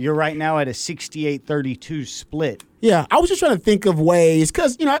 so you're right now at a 68-32 split. Yeah, I was just trying to think of ways,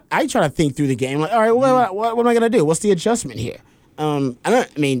 because, I try to think through the game. Like, all right, what am I going to do? What's the adjustment here?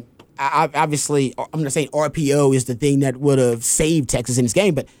 Obviously, I'm not saying RPO is the thing that would have saved Texas in this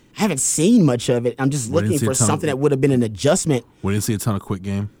game, but I haven't seen much of it. I'm just looking for something that would have been an adjustment. We didn't see a ton of quick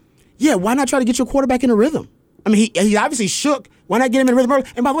game. Yeah, why not try to get your quarterback in a rhythm? I mean, he obviously shook. Why not get him in a rhythm early?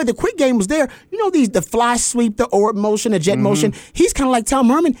 And by the way, the quick game was there. The fly sweep, the orb motion, the jet motion. He's kind of like Tom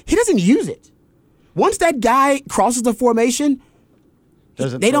Herman. He doesn't use it. Once that guy crosses the formation,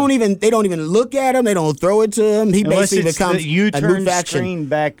 they don't even look at him. They don't throw it to him. He basically becomes a new faction. Screen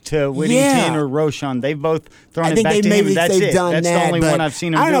back to Whittington or Roshan. They've both thrown it back to him. That's it. That's the only one I've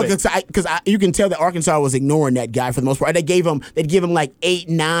seen him do. I don't know, because you can tell that Arkansas was ignoring that guy for the most part. They'd give him like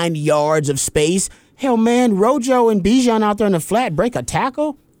 8-9 yards of space. Hell, man, Rojo and Bijan out there in the flat break a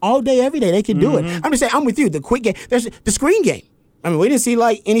tackle all day, every day. They can do it. I'm just saying, I'm with you. The quick game, there's the screen game. I mean, we didn't see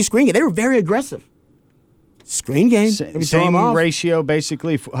any screen game. They were very aggressive. Screen game. Same ratio,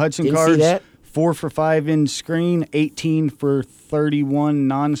 basically. Hudson Card's 4 for 5 in screen, 18 for 31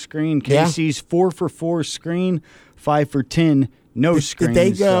 non-screen. Casey's 4 for 4 screen, 5 for 10 no screen. Did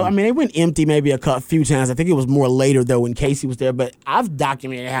they go? So. They went empty maybe a few times. I think it was more later, though, when Casey was there. But I've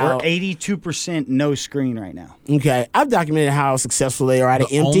documented how... We're 82% no screen right now. Okay. I've documented how successful they are at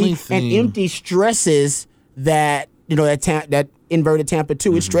empty. And empty stresses that, that inverted Tampa,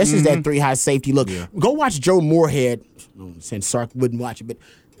 too. It stresses that 3-high safety look. Yeah. Go watch Joe Moorhead. Since Sark wouldn't watch it. But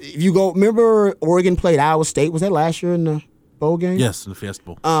if you go... Remember Oregon played Iowa State? Was that last year in the bowl game? Yes, in the Fiesta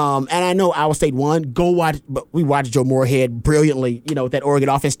Bowl. And I know Iowa State won. Go watch, but we watched Joe Moorhead brilliantly, with that Oregon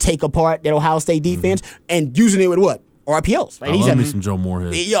offense take apart that Ohio State defense and using it with what? RPOs. Right? I love me some Joe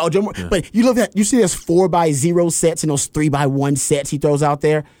Moorhead. Joe Moorhead. Yeah. But you look at, you see those 4x0 sets and those 3x1 sets he throws out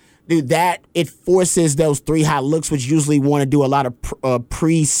there. Dude, that it forces those 3-high looks, which usually want to do a lot of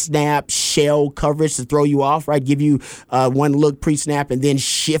pre-snap shell coverage to throw you off, right? Give you one look pre-snap and then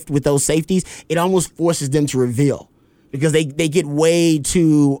shift with those safeties. It almost forces them to reveal. Because they get way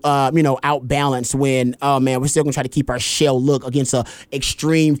too, outbalanced when, we're still going to try to keep our shell look against a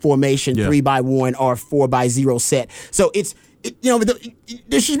extreme formation 3x1 or 4x0 set. So there's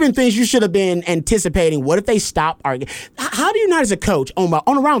just been things you should have been anticipating. What if they stop our game? How do you not as a coach,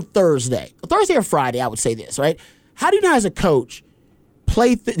 on around Thursday or Friday, I would say this, right? How do you not as a coach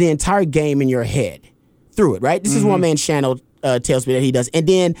play the entire game in your head through it, right? This is one man Shano tells me that he does. And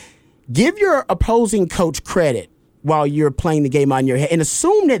then give your opposing coach credit while you're playing the game on your head and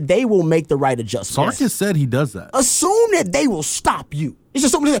assume that they will make the right adjustments. Sark has said he does that. Assume that they will stop you. It's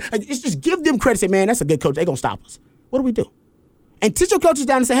just give them credit. Say, man, that's a good coach. They're going to stop us. What do we do? And sit your coaches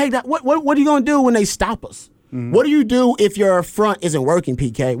down and say, hey, what are you going to do when they stop us? What do you do if your front isn't working,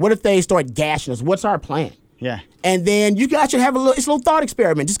 PK? What if they start gashing us? What's our plan? Yeah. And then you guys should have a little thought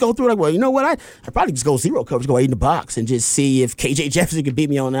experiment. Just go through like, well, you know what? I probably just go zero coverage, go 8 in the box, and just see if KJ Jefferson can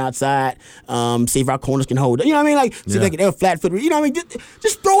beat me on the outside. See if our corners can hold it. You know what I mean? Like, see if they're flat footed. You know what I mean?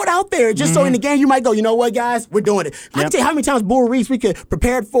 Just throw it out there. Just so in the game you might go, you know what, guys? We're doing it. I can tell you how many times Bull Reese we could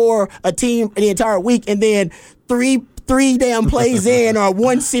prepared for a team the entire week, and then three damn plays in or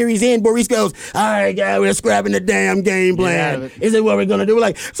one series in, Boris goes, all right, guys, we're scrapping the damn game plan. Is it what we're going to do? We're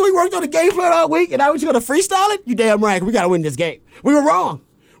like, so we worked on the game plan all week, and now we're just going to freestyle it? You damn right. We got to win this game. We were wrong.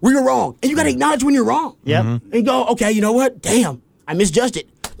 And you got to acknowledge when you're wrong. And go, okay, you know what? Damn, I misjudged it.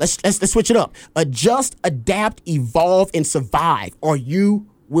 Let's switch it up. Adjust, adapt, evolve, and survive, or you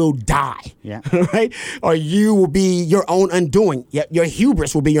will die. Right? Or you will be your own undoing. Your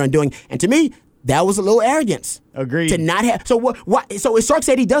hubris will be your undoing. And to me, that was a little arrogance. Agreed. To not have. So what? So if Sark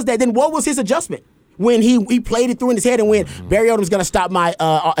said he does that, then what was his adjustment when he played it through in his head and went, Barry Odom's going to stop my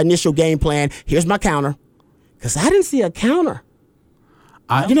initial game plan. Here's my counter. Because I didn't see a counter.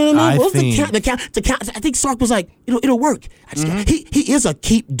 You know what I mean? What was the count? I think Sark was like, it'll work. He is a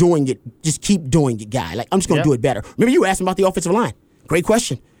keep doing it guy. Like, I'm just going to do it better. Remember you asked him about the offensive line. Great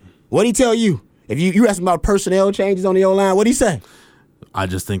question. What'd he tell you? If you asked him about personnel changes on the O-line, what'd he say? I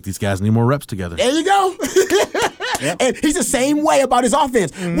just think these guys need more reps together. There you go. And he's the same way about his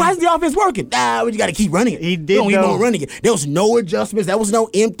offense. Why is the offense working? We got to keep running it. He did. We don't need more running it. There was no adjustments. There was no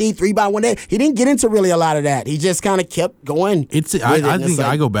empty 3-by-1 day. He didn't get into really a lot of that. He just kind of kept going. I think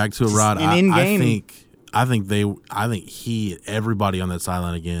I go back to it, Rod. I think he, everybody on that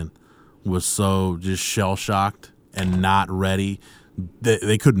sideline again, was so just shell shocked and not ready.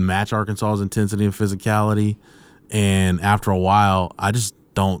 They couldn't match Arkansas's intensity and physicality. And after a while, I just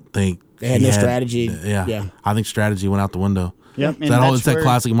don't think they had no strategy. Yeah. I think strategy went out the window. Yep. It's that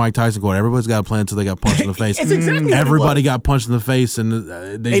classic Mike Tyson quote. Everybody's got a plan until they got punched in the face. Exactly Everybody got punched in the face, and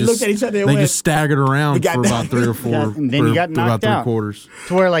they looked at each other. They just staggered around for about 3 or 4. And then you got knocked out. 3 quarters.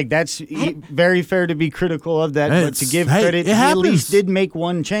 To where, like, that's very fair to be critical of that, but to give credit, he at least did make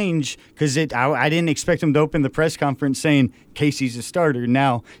one change because I didn't expect him to open the press conference saying Casey's a starter.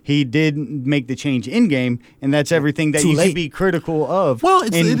 Now, he did make the change in-game, and that's everything that you should be critical of. Well,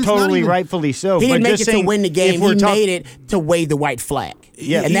 it's totally rightfully so. He didn't make it to win the game. He made it to wave the white flag.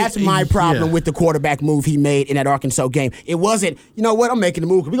 Yeah, and that's my problem with the quarterback move he made in that Arkansas game. It wasn't, you know what, I'm making the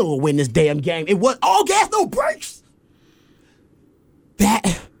move because we're going to win this damn game. It was all gas, no brakes.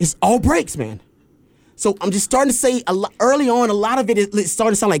 That is all brakes, man. So I'm just starting to say early on, a lot of it is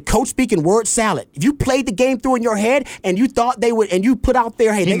starting to sound like coach speaking word salad. If you played the game through in your head and you thought they would, and you put out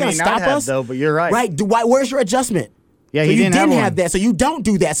there, hey, they're going to stop us. Though, but you're right. Right. Where's your adjustment? Yeah, so he didn't have that. So you don't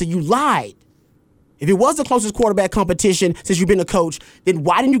do that. So you lied. If it was the closest quarterback competition since you've been a coach, then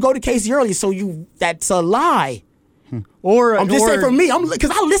why didn't you go to Casey early? That's a lie. I'm just saying for me, because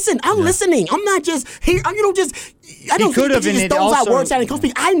I listen. I'm listening. I'm not just here. I don't think he just throws out words out and coach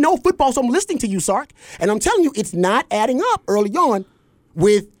speak. I know football, so I'm listening to you, Sark, and I'm telling you, it's not adding up early on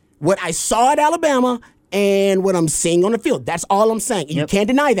with what I saw at Alabama and what I'm seeing on the field. That's all I'm saying. You can't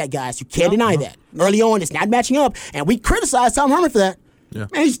deny that, guys. You can't deny that. Early on, it's not matching up, and we criticize Tom Herman for that. Yeah.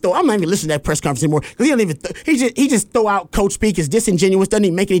 Man, I'm not even listening to that press conference anymore because he don't even. He just throw out coach speak. It's disingenuous. Doesn't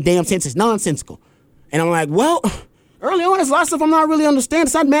even make any damn sense. It's nonsensical. And I'm like, well, early on, there's a lot of stuff I'm not really understanding.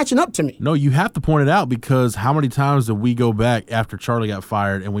 It's not matching up to me. No, you have to point it out because how many times did we go back after Charlie got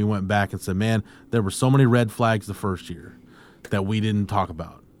fired and we went back and said, man, there were so many red flags the first year that we didn't talk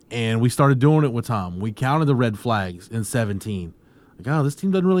about. And we started doing it with Tom. We counted the red flags in 2017. Like, oh, this team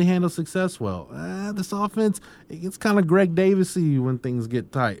doesn't really handle success well. This offense, it's kind of Greg Davis-y when things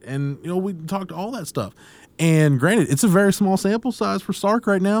get tight. And, we talked all that stuff. And granted, it's a very small sample size for Sark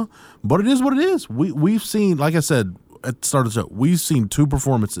right now, but it is what it is. We've seen, like I said at the start of the show, we've seen 2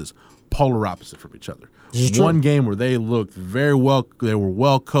 performances polar opposite from each other. One game where they looked very well, they were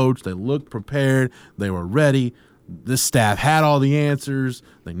well coached, they looked prepared, they were ready. This staff had all the answers,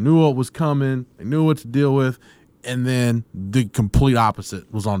 they knew what was coming, they knew what to deal with. And then the complete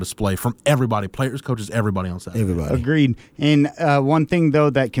opposite was on display from everybody, players, coaches, everybody on Saturday. Everybody. Agreed. And one thing,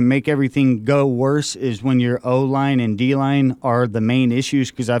 though, that can make everything go worse is when your O-line and D-line are the main issues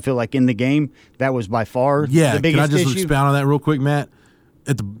because I feel like in the game, that was by far the biggest issue. Can I just expound on that real quick, Matt?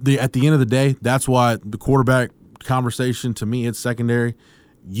 At the end of the day, that's why the quarterback conversation, to me, it's secondary.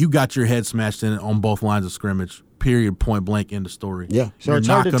 You got your head smashed in on both lines of scrimmage, period, point blank, end of story. Yeah. So you're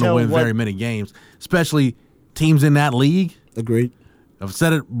not going to win very many games, especially – teams in that league. Agreed. I've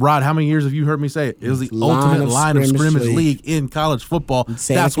said it, Rod. How many years have you heard me say it? It was the ultimate line of scrimmage league in college football.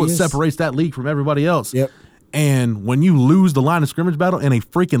 That's what separates that league from everybody else. Yep. And when you lose the line of scrimmage battle in a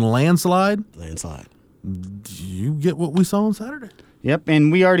freaking landslide, you get what we saw on Saturday. Yep,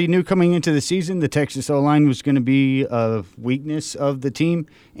 and we already knew coming into the season the Texas O-line was going to be a weakness of the team,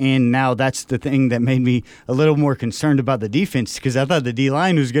 and now that's the thing that made me a little more concerned about the defense because I thought the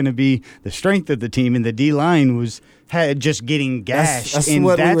D-line was going to be the strength of the team, and the D-line had just getting gashed, that's and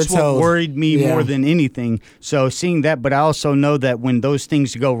what that's what worried me more than anything. So seeing that, but I also know that when those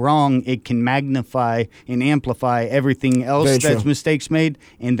things go wrong, it can magnify and amplify everything else that's mistakes made,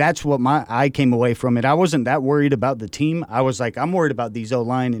 and that's what I came away from it. I wasn't that worried about the team. I was like, I'm worried about these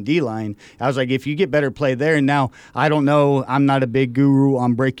O-line and D-line. I was like, if you get better play there, and now I don't know, I'm not a big guru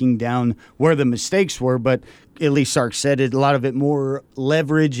on breaking down where the mistakes were, but at least Sark said it, a lot of it more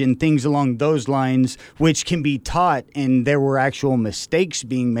leverage and things along those lines, which can be taught, and there were actual mistakes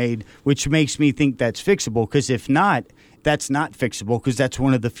being made, which makes me think that's fixable, because if not, that's not fixable because that's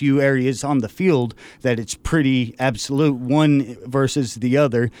one of the few areas on the field that it's pretty absolute one versus the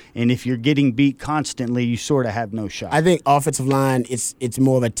other. And if you're getting beat constantly, you sort of have no shot. I think offensive line, it's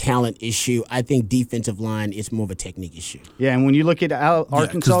more of a talent issue. I think defensive line, it's more of a technique issue. Yeah, and when you look at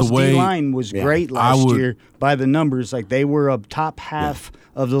Arkansas's D-line was great last year by the numbers. Like, they were a top half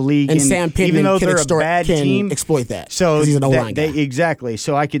of the league. And Sam Pittman, even though they're a bad team, exploit that. So he's an O-line guy. Exactly.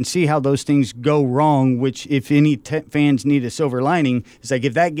 So I can see how those things go wrong, which if any fans need a silver lining, is like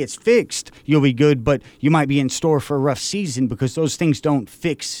if that gets fixed, you'll be good, but you might be in store for a rough season because those things don't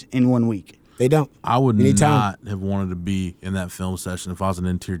fix in 1 week. They don't. I would not have wanted to be in that film session if I was an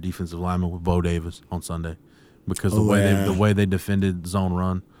interior defensive lineman with Bo Davis on Sunday because the way they defended zone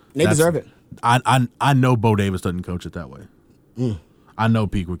run. They deserve it. I know Bo Davis doesn't coach it that way. I know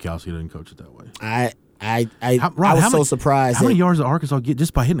Pete Witkowski didn't coach it that way. I was so surprised. How many yards did Arkansas get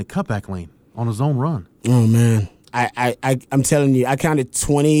just by hitting a cutback lane on a zone run? Oh, man. I'm telling you, I counted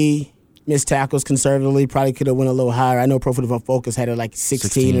 20 missed tackles conservatively. Probably could have went a little higher. I know Pro Football Focus had it like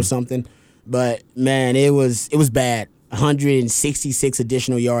 16 or something. But, man, it was bad. 166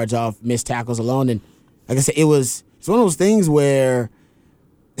 additional yards off missed tackles alone. And like I said, it's one of those things where,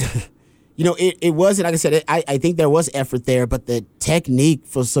 it wasn't, like I said, I think there was effort there, but the technique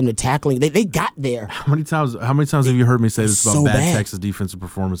for some of the tackling, they got there. How many times have you heard me say this about bad Texas defensive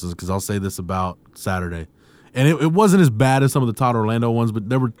performances? Because I'll say this about Saturday. And it wasn't as bad as some of the Todd Orlando ones, but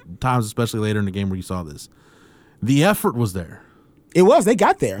there were times, especially later in the game, where you saw this. The effort was there. It was. They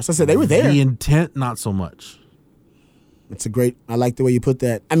got there. So I said they were there. The intent, not so much. I like the way you put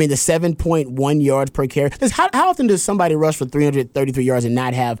that. I mean, the 7.1 yards per carry. How often does somebody rush for 333 yards and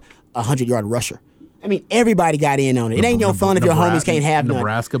not have a 100-yard rusher? I mean, everybody got in on it. It ain't no fun if your homies can't have none.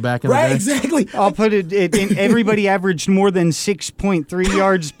 Nebraska back in the day. Right, exactly. I'll put it in, everybody averaged more than 6.3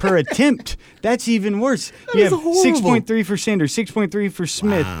 yards per attempt. That's even worse. You have 6.3 for Sanders, 6.3 for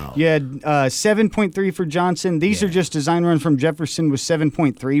Smith. Wow. You had 7.3 for Johnson. These are just design runs from Jefferson with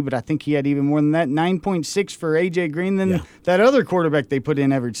 7.3, but I think he had even more than that. 9.6 for A.J. Green. Then that other quarterback they put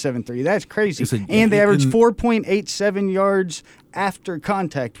in averaged 7.3. That's crazy. And they averaged 4.87 yards after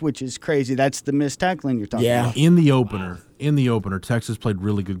contact, which is crazy. That's the missed tackling you're talking about. In the opener, Texas played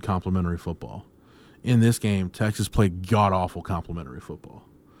really good complementary football. In this game, Texas played god-awful complementary football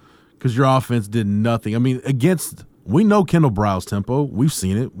because your offense did nothing. I mean, we know Kendall Brow's tempo. We've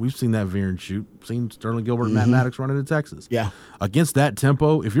seen it. We've seen that veer and shoot. Seen Sterling Gilbert and Matt Maddox running in Texas. Yeah. Against that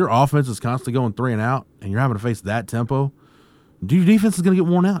tempo, if your offense is constantly going 3 and out and you're having to face that tempo, your defense is going to get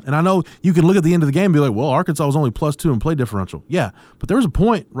worn out. And I know you can look at the end of the game and be like, well, Arkansas was only +2 in play differential. Yeah, but there was a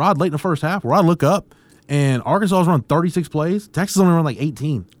point, Rod, late in the first half where I look up and Arkansas was running 36 plays. Texas only run like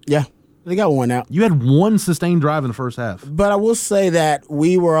 18. Yeah, they got worn out. You had one sustained drive in the first half. But I will say that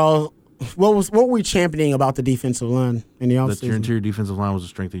we were all what were we championing about the defensive line in the offseason? That your interior defensive line was the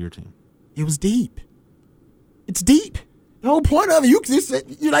strength of your team. It was deep. It's deep. The whole point of it,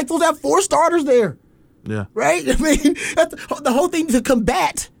 you're like supposed to have 4 starters there. Yeah. Right? I mean, the whole thing to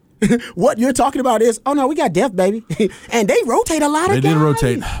combat what you're talking about is, oh, no, we got depth, baby. And they rotate a lot of guys. They did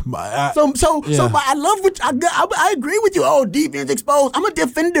rotate. So I love what I agree with you. Oh, defense exposed. I'm a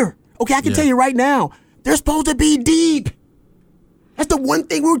defender. Okay, I can tell you right now, they're supposed to be deep. That's the one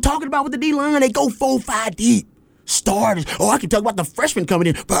thing we were talking about with the D-line. They go 4-5 deep. Starters. Oh, I can talk about the freshman coming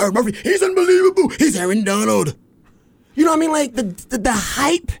in. Byron Murphy, he's unbelievable. He's Aaron Donald. You know what I mean? Like the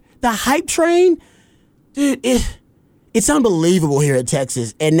hype train. Dude, it's unbelievable here at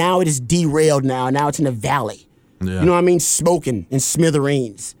Texas, and now it is derailed now. Now it's in the valley. Yeah. You know what I mean? Smoking and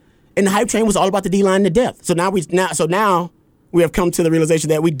smithereens. And the hype train was all about the D-line and the depth. So now we have come to the realization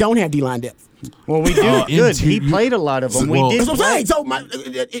that we don't have D-line depth. Well, we do. Good. He played a lot of them. We did. That's what I'm saying. So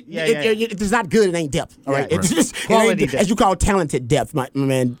if it's not good, it ain't depth. All right? It's just quality depth. As you call talented depth, my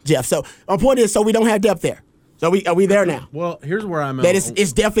man Jeff. So my point is, we don't have depth there. So are we there now? Well, here's where I'm at. That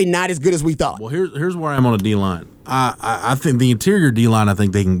it's definitely not as good as we thought. Well, here's where I'm on a D-line. I think the interior D-line, I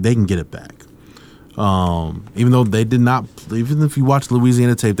think they can get it back. Even though they did not, even if you watch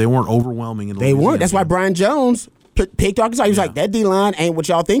Louisiana tape, they weren't overwhelming. They weren't. That's why Brian Jones picked Arkansas. He was like, that D-line ain't what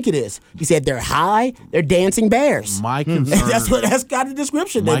y'all think it is. He said they're high, they're dancing bears. My concern. that's got a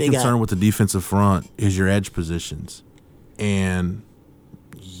description. My concern with the defensive front is your edge positions, and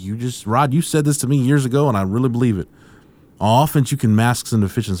Rod, you said this to me years ago, and I really believe it. On offense, you can mask some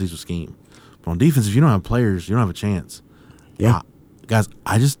deficiencies with scheme. But on defense, if you don't have players, you don't have a chance. Yeah. Guys,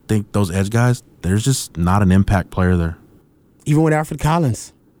 I just think those edge guys, there's just not an impact player there. Even with Alfred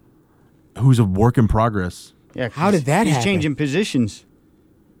Collins. Who's a work in progress. Yeah. How did that happen? He's changing positions.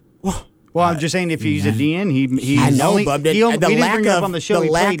 Well, Well, I'm just saying if he's a DN, he's I know, only, but we didn't lack bring it up of on the show. the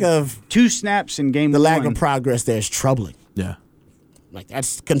He lack played of 2 snaps in game the one. lack of progress there is troubling. Yeah. Like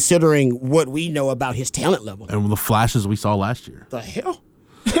that's considering what we know about his talent level. And the flashes we saw last year. The hell?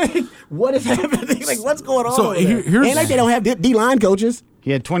 What is happening? Like what's going on? So here's and like they don't have D-line coaches. He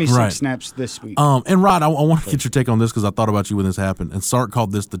had 26 Right. snaps this week. And Rod, I want to get your take on this because I thought about you when this happened. And Sark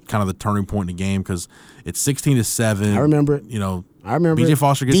called this the kind of the turning point in the game because it's 16-7. I remember it. You know, I remember BJ it.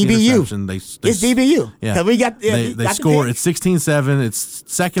 Foster gets the DBU. interception. It's DBU. Yeah, 'Cause we got they got the score. pick. It's 16-7. It's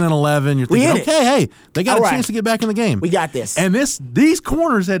 2nd and 11. You're We thinking, in it. okay, hey, they got All a right. chance to get back in the game. We got this. And these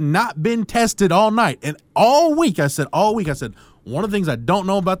corners had not been tested all night and all week. I said one of the things I don't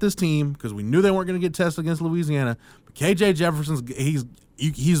know about this team because we knew they weren't going to get tested against Louisiana. But KJ Jefferson's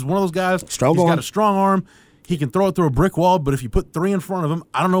he's one of those guys. Strong He's arm. got a strong arm. He can throw it through a brick wall. But if you put 3 in front of him,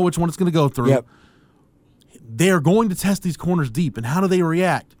 I don't know which one it's going to go through. Yep. They are going to test these corners deep, and how do they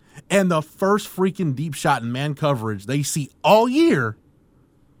react? And the first freaking deep shot in man coverage they see all year,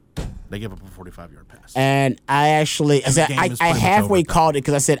 they give up a 45-yard pass. And I actually, And the game is I pretty much halfway over. called it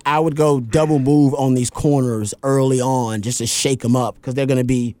because I said I would go double move on these corners early on just to shake them up because they're going to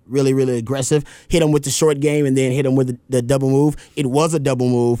be really, really aggressive. Hit them with the short game and then hit them with the double move. It was a double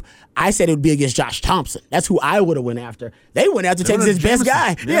move. I said it would be against Josh Thompson. That's who I would have went after. They went after Texas' best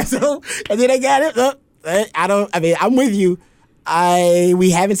guy. Yeah. So and then they got it. I'm with you.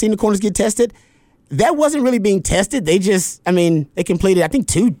 We haven't seen the corners get tested. That wasn't really being tested. They completed, I think,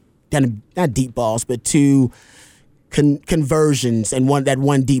 2, not deep balls, but 2 conversions and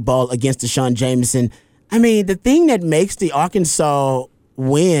one deep ball against Deshaun Jameson. I mean, the thing that makes the Arkansas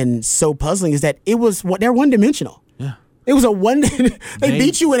win so puzzling is that they're one-dimensional. Yeah. It was they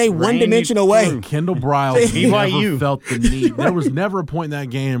beat you in a one-dimensional way. Kendall Briles never BYU. felt the need. There was never a point in that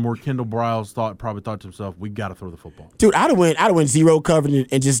game where Kendall Briles probably thought to himself, "We got to throw the football." Dude, I'd have went zero coverage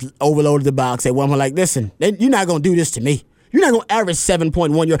and just overloaded the box at one point. Like, listen, you're not gonna do this to me. You're not gonna average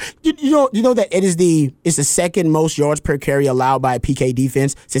 7.1 yards. You know that it's the second most yards per carry allowed by a PK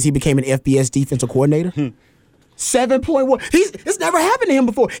defense since he became an FBS defensive coordinator. 7.1. It's never happened to him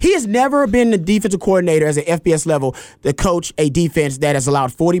before. He has never been the defensive coordinator as an FBS level to coach a defense that has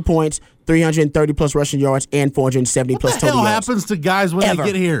allowed 40 points, 330 plus rushing yards, and 470 plus total yards. What the hell happens to guys when they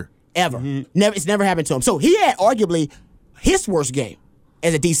get here? Ever. It's never happened to him. So he had arguably his worst game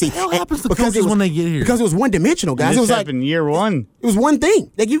as a DC. What the hell happens to coaches when they get here? Because it was one-dimensional, guys. This It was like happened year one. it was one thing.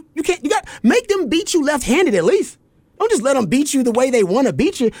 Like you got make them beat you left-handed at least. Don't just let them beat you the way they want to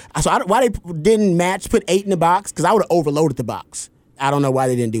beat you. So why they didn't put 8 in the box? Because I would have overloaded the box. I don't know why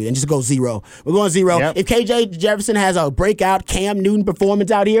they didn't do it. And just go 0. We're going 0. Yep. If KJ Jefferson has a breakout Cam Newton performance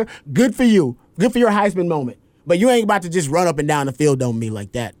out here, good for you. Good for your Heisman moment. But you ain't about to just run up and down the field on me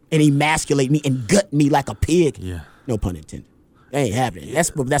like that and emasculate me and gut me like a pig. Yeah. No pun intended. That ain't happening.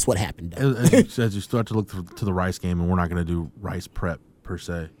 That's what happened, though. As you start to look to the Rice game, and we're not going to do Rice prep per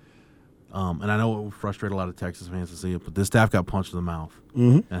se. And I know it will frustrate a lot of Texas fans to see it, but this staff got punched in the mouth,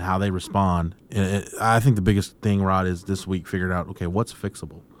 and how they respond. I think the biggest thing, Rod, is this week figured out, okay, what's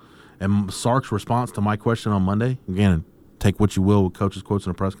fixable? And Sark's response to my question on Monday, again, take what you will with coaches' quotes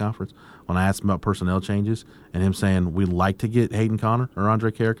in a press conference, when I asked him about personnel changes and him saying we'd like to get Hayden Connor or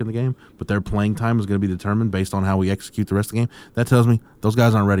Andre Carrick in the game, but their playing time is going to be determined based on how we execute the rest of the game. That tells me those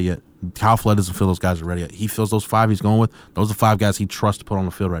guys aren't ready yet. Kyle Flood doesn't feel those guys are ready yet. He feels those 5 he's going with. Those are 5 guys he trusts to put on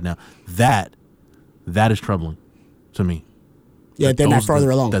the field right now. That is troubling to me. Yeah, they're not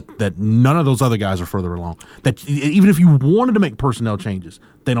further along. That none of those other guys are further along. That even if you wanted to make personnel changes,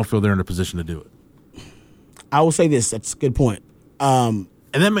 they don't feel they're in a position to do it. I will say this. That's a good point. And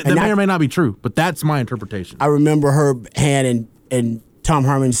that may or may not be true, but that's my interpretation. I remember Herb Hand and Tom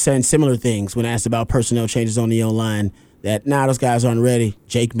Herman saying similar things when asked about personnel changes on the O-line, that those guys aren't ready.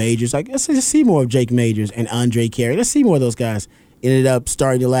 Jake Majors, let's see more of Jake Majors and Andre Carey. Let's see more of those guys. Ended up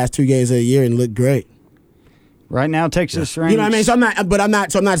starting the last 2 games of the year and looked great. Right now, Texas ranks. You know what I mean?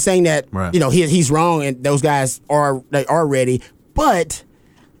 So I'm not saying that right. He's wrong and those guys are ready. But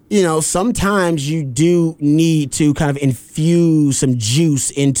sometimes you do need to kind of infuse some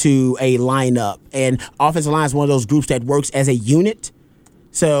juice into a lineup, and offensive line is one of those groups that works as a unit.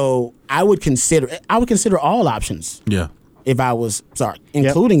 So I would consider all options. Yeah. If I was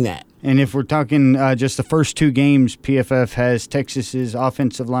including that. And if we're talking just the first 2 games, PFF has Texas's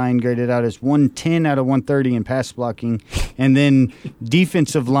offensive line graded out as 110 out of 130 in pass blocking, and then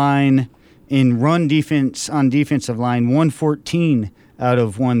defensive line in run defense on defensive line 114 out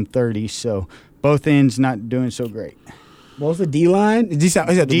of 130. So both ends not doing so great. What was the D-line?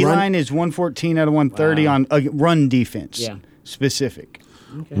 D-line is 114 out of 130 on run defense specific.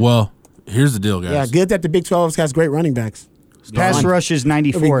 Okay. Well, here's the deal, guys. Yeah, good that the Big 12 has great running backs. Pass rush is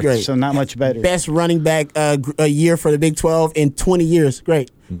 94th, so not much better. Best running back a year for the Big 12 in 20 years.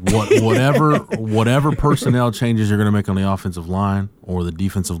 Great. Whatever personnel changes you're going to make on the offensive line or the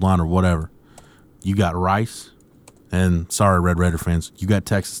defensive line or whatever, you got Rice, and sorry, Red Raider fans, you got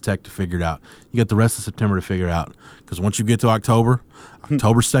Texas Tech to figure it out. You got the rest of September to figure it out, because once you get to October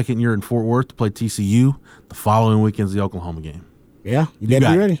 2nd, you're in Fort Worth to play TCU. The following weekend's the Oklahoma game. Yeah, you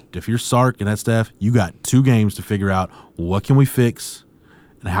better be ready. If you're Sark and that staff, you got 2 games to figure out what can we fix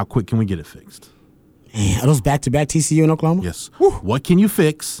and how quick can we get it fixed. Man, are those back-to-back TCU and Oklahoma? Yes. Woo. What can you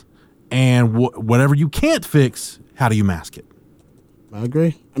fix, and whatever you can't fix, how do you mask it? I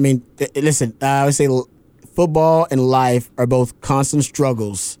agree. I mean, listen, I would say football and life are both constant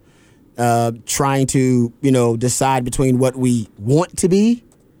struggles, trying to, decide between what we want to be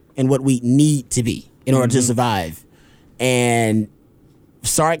and what we need to be in order to survive. And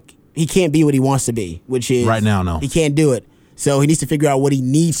Sark, he can't be what he wants to be, which is right now, no. He can't do it. So he needs to figure out what he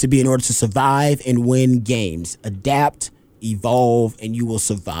needs to be in order to survive and win games. Adapt, evolve, and you will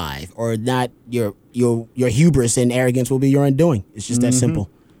survive. Or not, your hubris and arrogance will be your undoing. It's just that simple.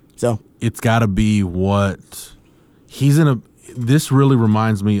 So it's got to be what he's in a. This really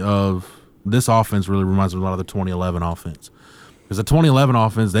reminds me of this offense. Really reminds me of a lot of the 2011 offense, because the 2011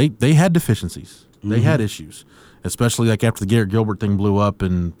 offense they had deficiencies. They had issues, especially like after the Garrett Gilbert thing blew up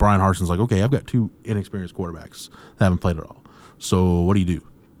and Brian Harson's like, okay, I've got 2 inexperienced quarterbacks that haven't played at all. So what do?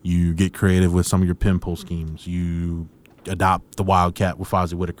 You get creative with some of your pin pull schemes. You adopt the Wildcat with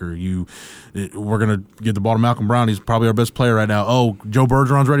Fozzie Whitaker. We're going to give the ball to Malcolm Brown. He's probably our best player right now. Oh, Joe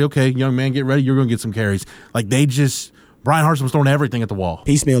Bergeron's ready. Okay, young man, get ready. You're going to get some carries. Like Brian Harsin was throwing everything at the wall.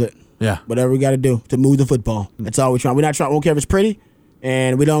 Piecemeal it. Yeah. Whatever we got to do to move the football. That's all we're trying. We don't care if it's pretty,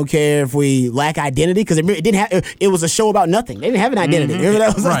 and we don't care if we lack identity, because it didn't have. It was a show about nothing. They didn't have an identity.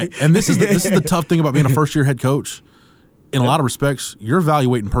 Right. And this is the tough thing about being a first-year head coach. In a lot of respects, you're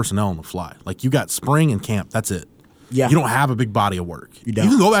evaluating personnel on the fly. Like, you got spring and camp. That's it. Yeah. You don't have a big body of work. You don't.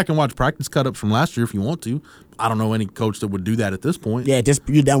 You can go back and watch practice cut-ups from last year if you want to. I don't know any coach that would do that at this point. Yeah,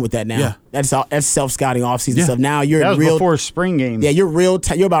 you're done with that now. Yeah. That's self-scouting off-season stuff. Now you're that was before spring games. Yeah,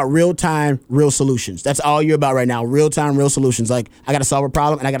 you're about real-time, real solutions. That's all you're about right now. Real-time, real solutions. Like, I got to solve a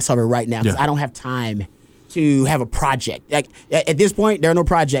problem, and I got to solve it right now, because I don't have time to have a project. Like, at this point, there are no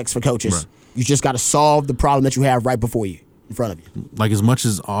projects for coaches. Right. You just got to solve the problem that you have right before you, in front of you. Like, as much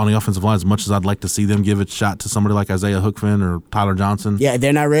as on the offensive line, as much as I'd like to see them give a shot to somebody like Isaiah Hookfin or Tyler Johnson. Yeah, if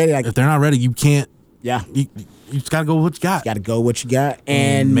they're not ready. If they're not ready, you can't. Yeah. You just got to go with what you got. Got to go what you got.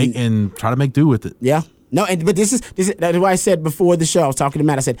 And try to make do with it. Yeah. No, but this is that's why I said before the show, I was talking to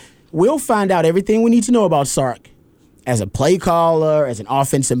Matt, I said, we'll find out everything we need to know about Sark as a play caller, as an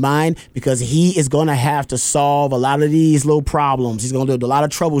offensive mind, because he is going to have to solve a lot of these little problems. He's going to do a lot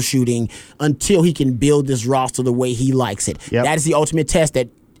of troubleshooting until he can build this roster the way he likes it. Yep. That is the ultimate test that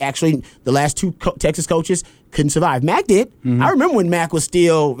actually the last 2 Texas coaches couldn't survive. Mac did. I remember when Mac was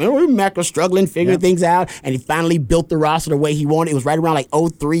struggling, figuring things out, and he finally built the roster the way he wanted. It was right around like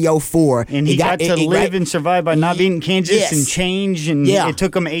 03, 04. And he got to live and survive by not beating Kansas and change, and it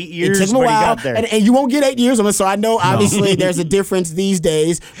took him 8 years, it took him a while, he got there. And you won't get 8 years on it, so I know obviously there's a difference these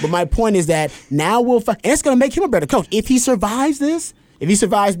days, but my point is that now we'll find, and it's going to make him a better coach. If he survives this, if he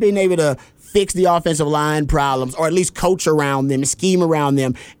survives being able to fix the offensive line problems, or at least coach around them, scheme around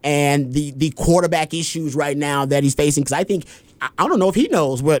them, and the quarterback issues right now that he's facing. Because I don't know if he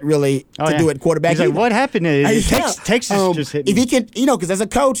knows what really to do at quarterback. He's like, what happened? Texas just hit me. If he can, because as a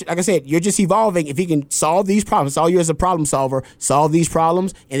coach, like I said, you're just evolving. If he can solve these problems, all you as a problem solver, solve these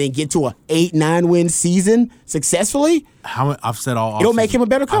problems, and then get to a 8-9 win season successfully. I've said all. It'll make him a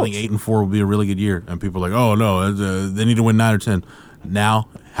better coach. I think 8-4 will be a really good year, and people are like, oh no, they need to win 9 or 10. Now,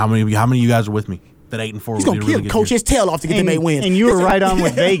 how many of you guys are with me? That 8-4. He's going to coach his tail off to get them 8 wins. And you were right on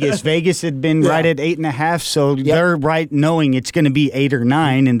with Vegas. Vegas had been right at 8.5, so they're right knowing it's going to be 8 or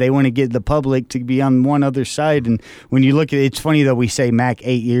 9, and they want to get the public to be on one other side. And when you look at it, it's funny that we say Mac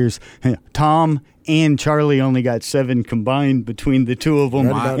 8 years. Tom and Charlie only got 7 combined between the two of them.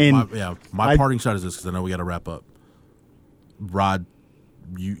 My parting shot is this, because I know we got to wrap up. Rod,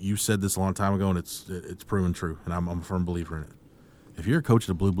 you said this a long time ago, and it's proven true, and I'm a firm believer in it. If you're a coach of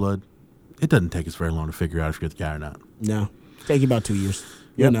the Blue Blood, it doesn't take us very long to figure out if you're the guy or not. No, take you about 2 years.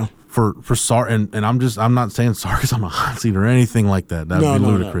 You know. For Sark, and I'm not saying Sark is on a hot seat or anything like that. That would be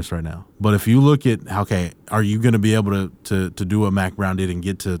ludicrous right now. But if you look at are you going to be able to do what Mac Brown did and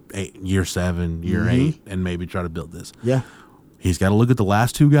get to year 7, year 8, and maybe try to build this? Yeah, he's got to look at the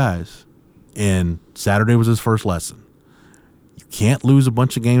last 2 guys, and Saturday was his first lesson. You can't lose a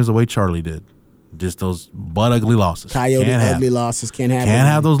bunch of games the way Charlie did. Just those butt ugly losses. Coyote ugly losses can't happen. Can't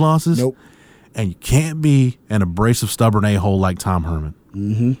have those losses. Nope. And you can't be an abrasive, stubborn a-hole like Tom Herman.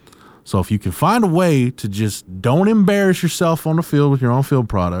 Mm-hmm. So if you can find a way to just don't embarrass yourself on the field with your own field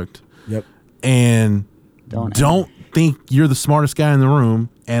product, and don't think you're the smartest guy in the room,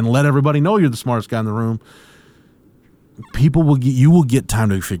 and let everybody know you're the smartest guy in the room, you will get time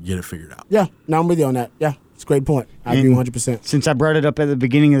to get it figured out. Yeah, no, I'm with you on that. Yeah, it's a great point. I agree 100%. Since I brought it up at the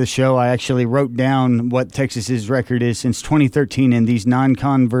beginning of the show, I actually wrote down what Texas's record is since 2013 in these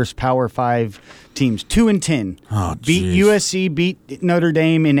non-con versus Power 5 teams. 2-10. Oh, beat USC, beat Notre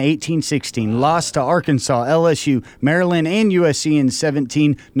Dame in 18-16. Lost to Arkansas, LSU, Maryland, and USC in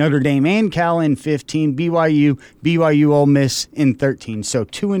 17. Notre Dame and Cal in 15. BYU, Ole Miss in 13. So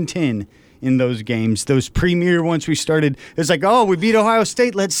 2-10 in those games. Those premier, once we started, it's like, oh, we beat Ohio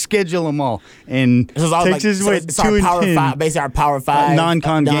State, let's schedule them all. And Texas went 2-10. Basically our Power 5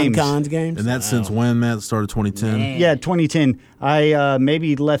 non-con games. games. And that's since when, Matt? Started 2010? Man. Yeah, 2010. I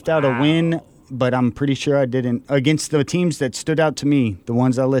maybe left out a win, but I'm pretty sure I didn't. Against the teams that stood out to me, the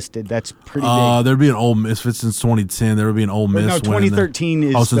ones I listed, that's pretty big. There'd be an Ole Miss. If it's since 2010, there would be an Ole Miss. No, 2013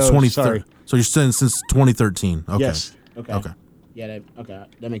 is. Oh, since 2013. Sorry. So you're saying since 2013. Okay. Yes. Okay. Yeah,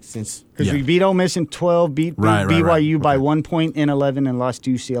 that makes sense. Because we beat Ole Miss in 12, beat BYU by 1 point in 11, and lost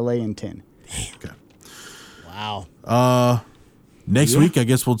to UCLA in 10. Okay. Wow. Next week, I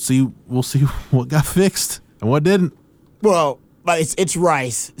guess we'll see what got fixed and what didn't. Well, but it's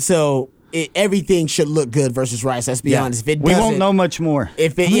Rice, so everything should look good versus Rice. Let's be honest. If it we won't know much more.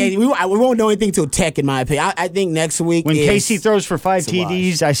 We won't know anything till Tech, in my opinion. I think next week when Casey throws for 5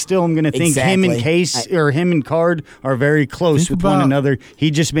 TDs, I still am going to think him and Case or him and Card are very close with one another.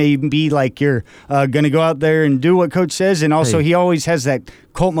 He just may be like you're going to go out there and do what Coach says, and also he always has that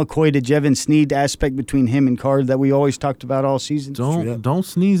Colt McCoy to Jevin Sneed aspect between him and Card that we always talked about all season. Don't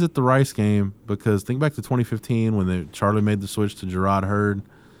sneeze at the Rice game, because think back to 2015 when Charlie made the switch to Gerard Hurd.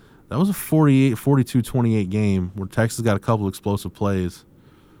 That was a 42-28 game where Texas got a couple explosive plays.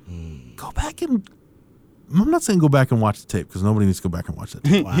 Go back and I'm not saying go back and watch the tape, because nobody needs to go back and watch that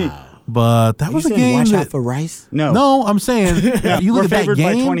tape. Wow. But that was a game watch out for Rice? No, I'm saying you look at that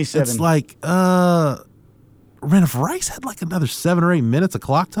game, by 27. it's like man, if Rice had like another 7 or 8 minutes of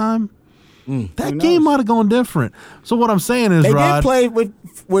clock time, that game might have gone different. So what I'm saying is, they Rod, did play with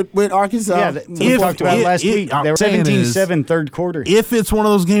Arkansas. Yeah, we talked about last week. They were 17-7 third quarter. If it's one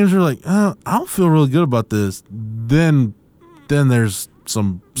of those games where you're like, I don't feel really good about this, then there's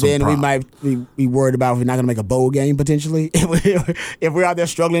some then problem. we might be worried about if we're not going to make a bowl game potentially. If we're out there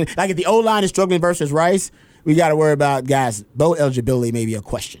struggling, like if the O-line is struggling versus Rice, we got to worry about, guys, bowl eligibility may be a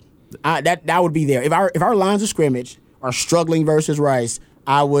question. That would be there. If our lines of scrimmage are struggling versus Rice,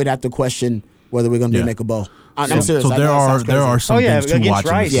 I would have to question whether we're going to make a bowl. I'm serious. So there are some things to watch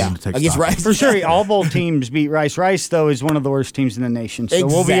Rice. Against Rice. For sure, all bowl teams beat Rice. Rice, though, is one of the worst teams in the nation, so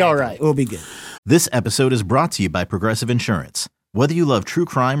we'll be all right. We'll be good. This episode is brought to you by Progressive Insurance. Whether you love true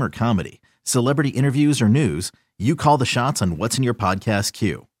crime or comedy, celebrity interviews or news, you call the shots on what's in your podcast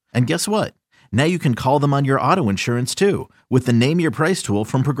queue. And guess what? Now you can call them on your auto insurance, too, with the Name Your Price tool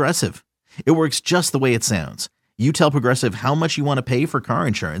from Progressive. It works just the way it sounds. You tell Progressive how much you want to pay for car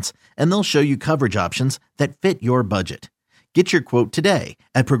insurance, and they'll show you coverage options that fit your budget. Get your quote today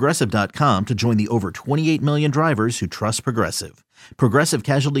at Progressive.com to join the over 28 million drivers who trust Progressive. Progressive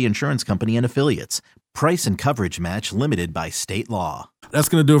Casualty Insurance Company and Affiliates. Price and coverage match limited by state law. That's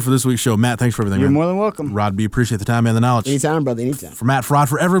going to do it for this week's show. Matt, thanks for everything. You're more than welcome. Rod B, appreciate the time and the knowledge. Anytime, brother, anytime. For Matt Fraud,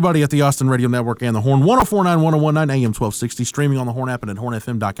 for everybody at the Austin Radio Network and the Horn, 104.9, 101.9, AM 1260, streaming on the Horn app and at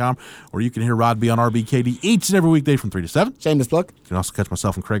hornfm.com, or you can hear Rod B on RBKD each and every weekday from 3 to 7. Shameless plug. You can also catch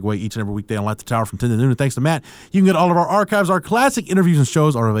myself and Craig Way each and every weekday on Light the Tower from 10 to noon. And thanks to Matt, you can get all of our archives. Our classic interviews and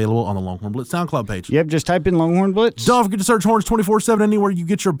shows are available on the Longhorn Blitz SoundCloud page. Yep, just type in Longhorn Blitz. Don't forget to search Horns 24/7 anywhere you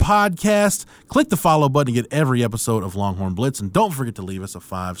get your podcast. Click the follow button to get every episode of Longhorn Blitz. And don't forget to leave us a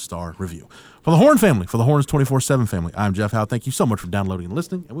 5-star review. For the Horn family, for the Horns 24/7 family, I'm Jeff Howe. Thank you so much for downloading and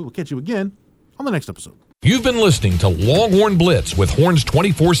listening, and we will catch you again on the next episode. You've been listening to Longhorn Blitz with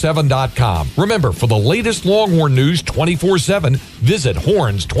horns247.com. Remember, for the latest Longhorn news 24/7, visit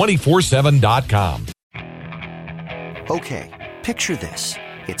horns247.com. Okay, picture this.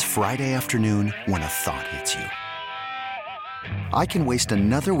 It's Friday afternoon when a thought hits you. I can waste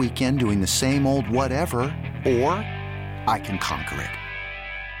another weekend doing the same old whatever, or I can conquer it.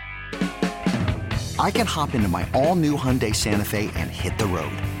 I can hop into my all-new Hyundai Santa Fe and hit the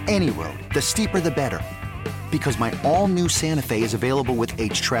road. Any road. The steeper, the better. Because my all-new Santa Fe is available with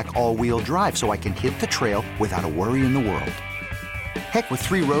H-Track all-wheel drive, so I can hit the trail without a worry in the world. Heck, with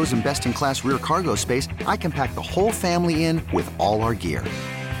 3 rows and best-in-class rear cargo space, I can pack the whole family in with all our gear.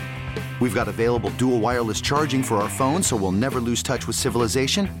 We've got available dual wireless charging for our phones, so we'll never lose touch with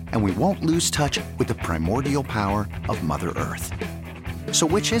civilization, and we won't lose touch with the primordial power of Mother Earth. So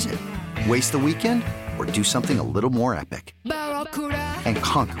which is it? Waste the weekend or do something a little more epic? And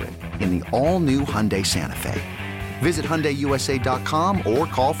conquer it in the all-new Hyundai Santa Fe. Visit HyundaiUSA.com or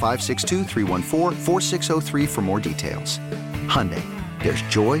call 562-314-4603 for more details. Hyundai, there's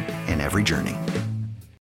joy in every journey.